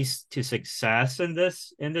keys to success in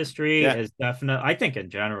this industry Yeah. is definitely, I think in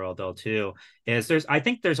general though too, is I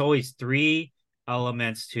think there's always three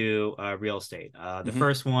elements to real estate. The Hmm.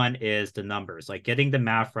 first one is the numbers, like getting the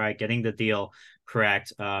math right, getting the deal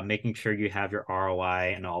correct, making sure you have your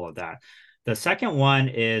ROI and all of that. The second one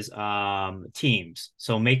is teams.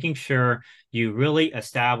 So making sure you really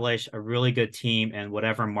establish a really good team in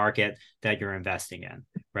whatever market that you're investing in,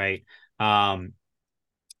 right? Um,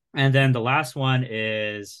 and then the last one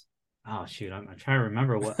is, oh shoot, I'm trying to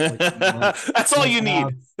remember which one was. That's all But you need.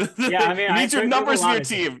 yeah, I mean, You need your there's a numbers in lot your of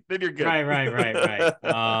things. team, then you're good. Right.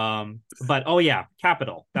 But oh yeah,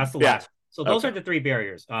 capital. That's the Yeah. last. So those Okay. are the three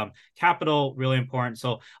barriers. Capital really important.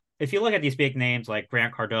 So if you look at these big names like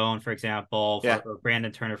Grant Cardone, for example, Yeah. or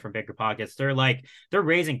Brandon Turner from Bigger Pockets, they're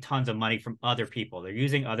raising tons of money from other people. They're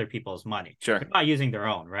using other people's money. Sure. They're not using their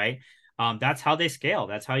own, right? That's how they scale.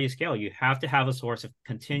 That's how you scale. You have to have a source of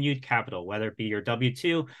continued capital, whether it be your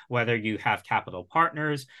W-2, whether you have capital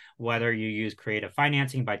partners, whether you use creative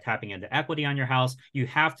financing by tapping into equity on your house. You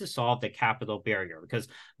have to solve the capital barrier because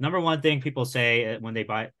number one thing people say when they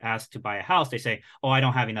ask to buy a house, they say, "Oh, I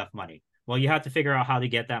don't have enough money." Well, you have to figure out how to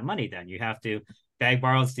get that money. Then you have to beg,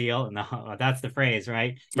 borrow, steal, and that's the phrase,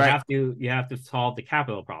 right? Right. You have to solve the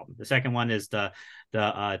capital problem. The second one is the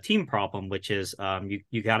team problem, which is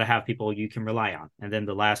you got to have people you can rely on. And then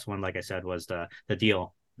the last one, like I said, was the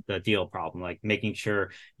deal problem, like making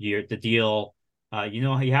sure the deal.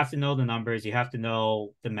 You have to know the numbers, you have to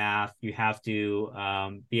know the math, you have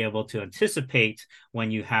to be able to anticipate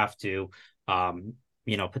when you have to,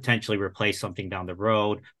 potentially replace something down the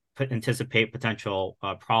road, anticipate potential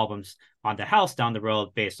problems on the house down the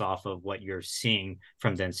road based off of what you're seeing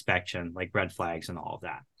from the inspection, like red flags and all of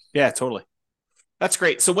that. Yeah, totally. That's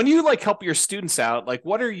great. So when you like help your students out, like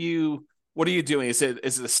what are you doing? Is it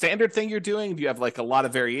a standard thing you're doing? Do you have like a lot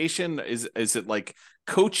of variation? Is it like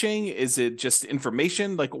coaching? Is it just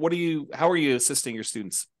information? Like how are you assisting your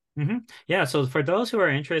students? Mm-hmm. Yeah. So for those who are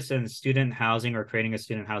interested in student housing or creating a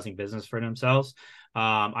student housing business for themselves,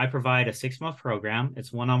 I provide a 6-month program.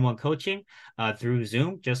 It's one-on-one coaching through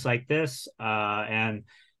Zoom, just like this. And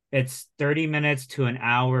it's 30 minutes to an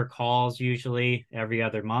hour calls, usually every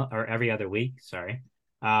other month or every other week. Sorry.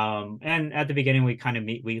 And at the beginning, we kind of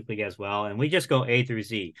meet weekly as well. And we just go A through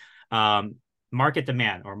Z. Um, Market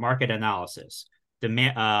demand or market analysis,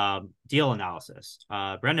 deal analysis,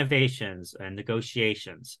 renovations and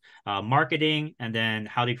negotiations, marketing, and then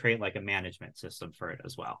how to create like a management system for it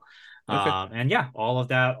as well. Okay. And yeah, all of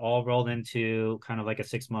that all rolled into kind of like a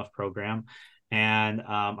 6-month program. And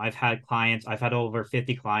I've had over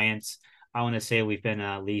 50 clients. I want to say we've been in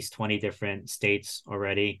at least 20 different states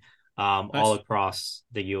already, all Nice. across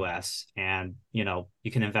the US. And, you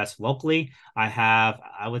can invest locally.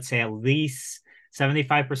 I would say at least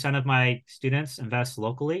 75% of my students invest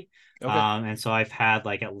locally. Okay. And so I've had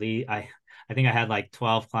like at least, I think I had like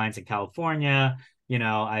 12 clients in California.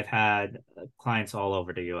 I've had clients all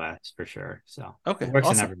over the US for sure. So it Okay. works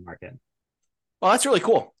in Awesome. every market. Well, that's really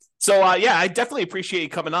cool. So, yeah, I definitely appreciate you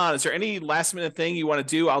coming on. Is there any last minute thing you want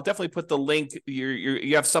to do? I'll definitely put the link.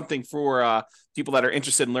 You have something for people that are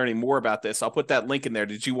interested in learning more about this. I'll put that link in there.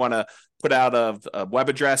 Did you want to put out a web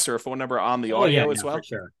address or a phone number on the Oh yeah, audio as yeah, for well?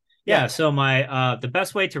 sure. Yeah. Yeah, so my the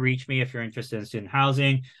best way to reach me if you're interested in student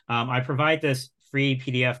housing, I provide this free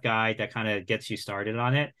PDF guide that kind of gets you started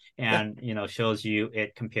on it Yeah. and shows you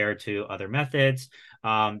it compared to other methods.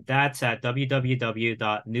 That's at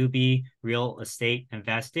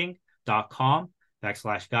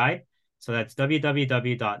www.newbierealestateinvesting.com/guide. So that's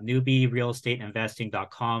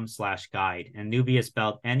www.newbierealestateinvesting.com/guide. And newbie is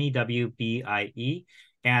spelled NEWBIE.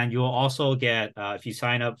 And you'll also get, if you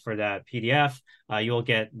sign up for that PDF, you'll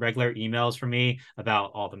get regular emails from me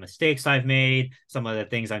about all the mistakes I've made, some of the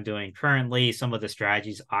things I'm doing currently, some of the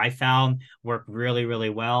strategies I found work really,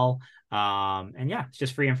 really well. And yeah, it's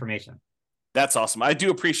just free information. That's awesome. I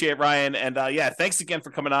do appreciate it, Ryan. And yeah, thanks again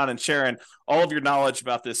for coming on and sharing all of your knowledge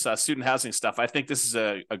about this student housing stuff. I think this is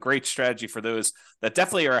a great strategy for those that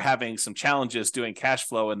definitely are having some challenges doing cash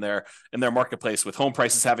flow in their marketplace, with home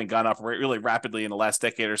prices having gone up really rapidly in the last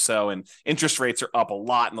decade or so, and interest rates are up a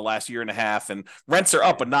lot in the last year and a half, and rents are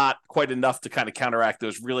up, but not quite enough to kind of counteract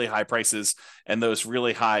those really high prices and those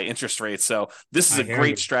really high interest rates. So this is I a hear great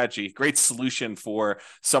you. strategy, great solution for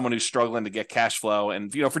someone who's struggling to get cash flow,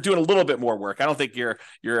 and for doing a little bit more work. I don't think you're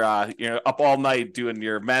up all night doing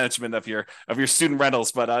your management of your student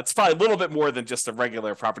rentals, but it's probably a little bit more than just a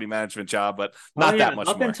regular property management job, but Oh not yeah, that much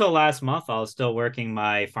up more. until last month, I was still working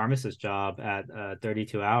my pharmacist job at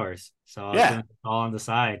 32 hours. So I was Yeah. doing it all on the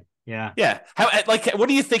side. Yeah. Yeah. What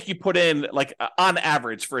do you think you put in, on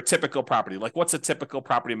average for a typical property? Like, what's a typical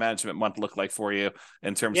property management month look like for you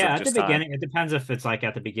in terms of Yeah, at the just time? beginning, it depends if it's like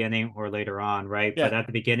at the beginning or later on, right? But Yeah. at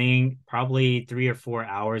the beginning, probably 3 or 4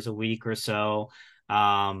 hours a week or so,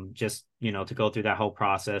 just, to go through that whole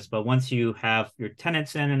process. But once you have your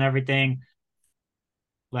tenants in and everything,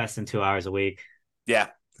 less than 2 hours a week, Yeah.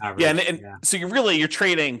 Yeah. And, average. and Yeah, so you're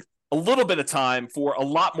trading a little bit of time for a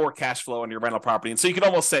lot more cash flow on your rental property. And so you could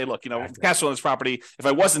almost say, look, exactly. cash flow on this property, if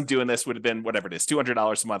I wasn't doing this, would have been whatever it is,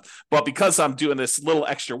 $200 a month. But because I'm doing this little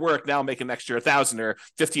extra work, now I'm making an extra $1,000 or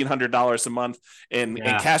 $1,500 a month in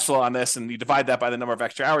Yeah. cash flow on this. And you divide that by the number of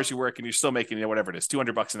extra hours you work, and you're still making, whatever it is,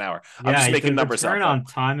 $200 an hour. I'm just Yeah, making the numbers up return though. on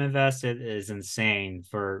time invested is insane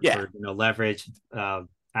for Yeah. leverage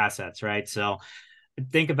assets, right? So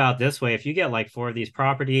think about this way: if you get like 4 of these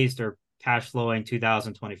properties, they're cash flowing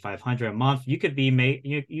 2,000, 2,500 a month. You could be made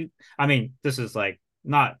you. I mean, this is like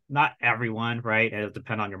not everyone, right? It'll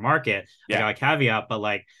depend on your market. I Yeah. got a caveat, but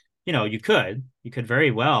like you could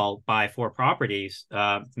very well buy 4 properties,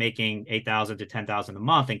 making 8,000 to 10,000 a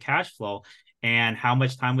month in cash flow. And how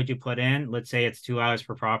much time would you put in? Let's say it's 2 hours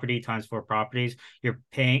per property times 4 properties. You're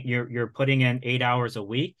putting in 8 hours a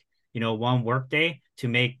week, one work day to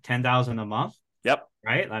make 10,000 a month, Yep.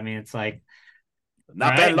 right? I mean, it's like,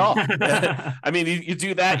 Not bad right? at all. I mean, you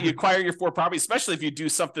do that, you acquire your 4 properties, especially if you do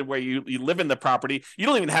something where you live in the property. You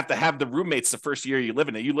don't even have to have the roommates the first year you live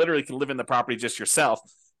in it. You literally can live in the property just yourself.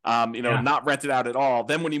 Yeah. Not rent it out at all.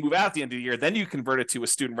 Then when you move out at the end of the year, then you convert it to a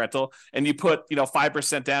student rental, and you put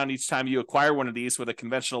 5% down each time you acquire one of these with a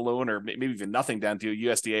conventional loan, or maybe even nothing down to a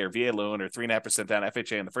USDA or VA loan, or 3.5% down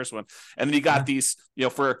FHA in the first one. And then you got these,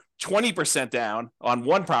 for 20% down on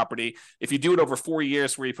one property. If you do it over 4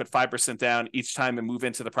 years, where you put 5% down each time and move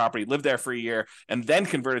into the property, live there for a year, and then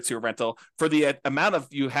convert it to a rental for the amount of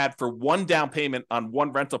you had for one down payment on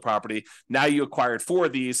one rental property. Now you acquired 4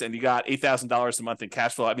 of these, and you got $8,000 a month in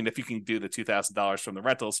cash flow. I mean, if you can do the $2,000 from the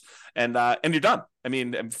rentals, and you're done. I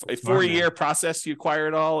mean, a 4-year process, you acquire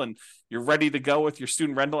it all, and you're ready to go with your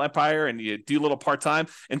student rental empire, and you do a little part-time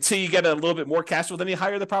until you get a little bit more cash flow. Then you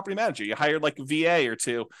hire the property manager. You hire like a VA or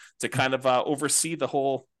two to kind of oversee the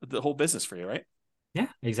whole business for you, right? Yeah,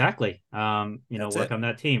 exactly. Work on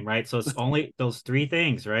that team, right? So it's only those 3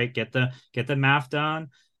 things, right? Get the math down,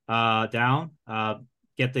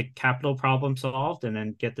 get the capital problem solved, and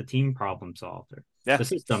then get the team problem solved, or the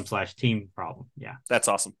system/team problem. Yeah. That's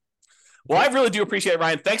awesome. Well, I really do appreciate it,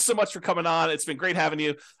 Ryan. Thanks so much for coming on. It's been great having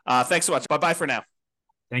you. Thanks so much. Bye-bye for now.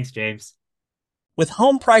 Thanks, James. With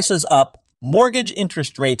home prices up, mortgage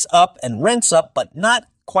interest rates up, and rents up, but not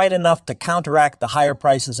quite enough to counteract the higher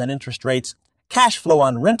prices and interest rates, cash flow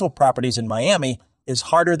on rental properties in Miami is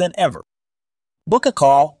harder than ever. Book a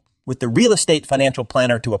call with the Real Estate Financial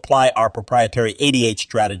Planner to apply our proprietary 88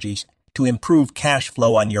 strategies to improve cash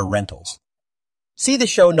flow on your rentals. See the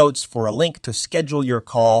show notes for a link to schedule your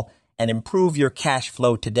call and improve your cash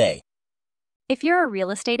flow today. If you're a real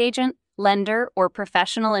estate agent, lender, or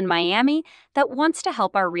professional in Miami that wants to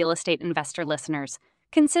help our real estate investor listeners,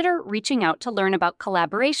 consider reaching out to learn about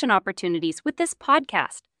collaboration opportunities with this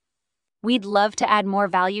podcast. We'd love to add more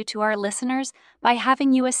value to our listeners by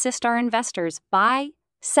having you assist our investors buy,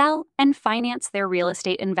 sell, and finance their real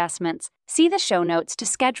estate investments. See the show notes to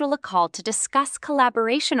schedule a call to discuss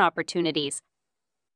collaboration opportunities.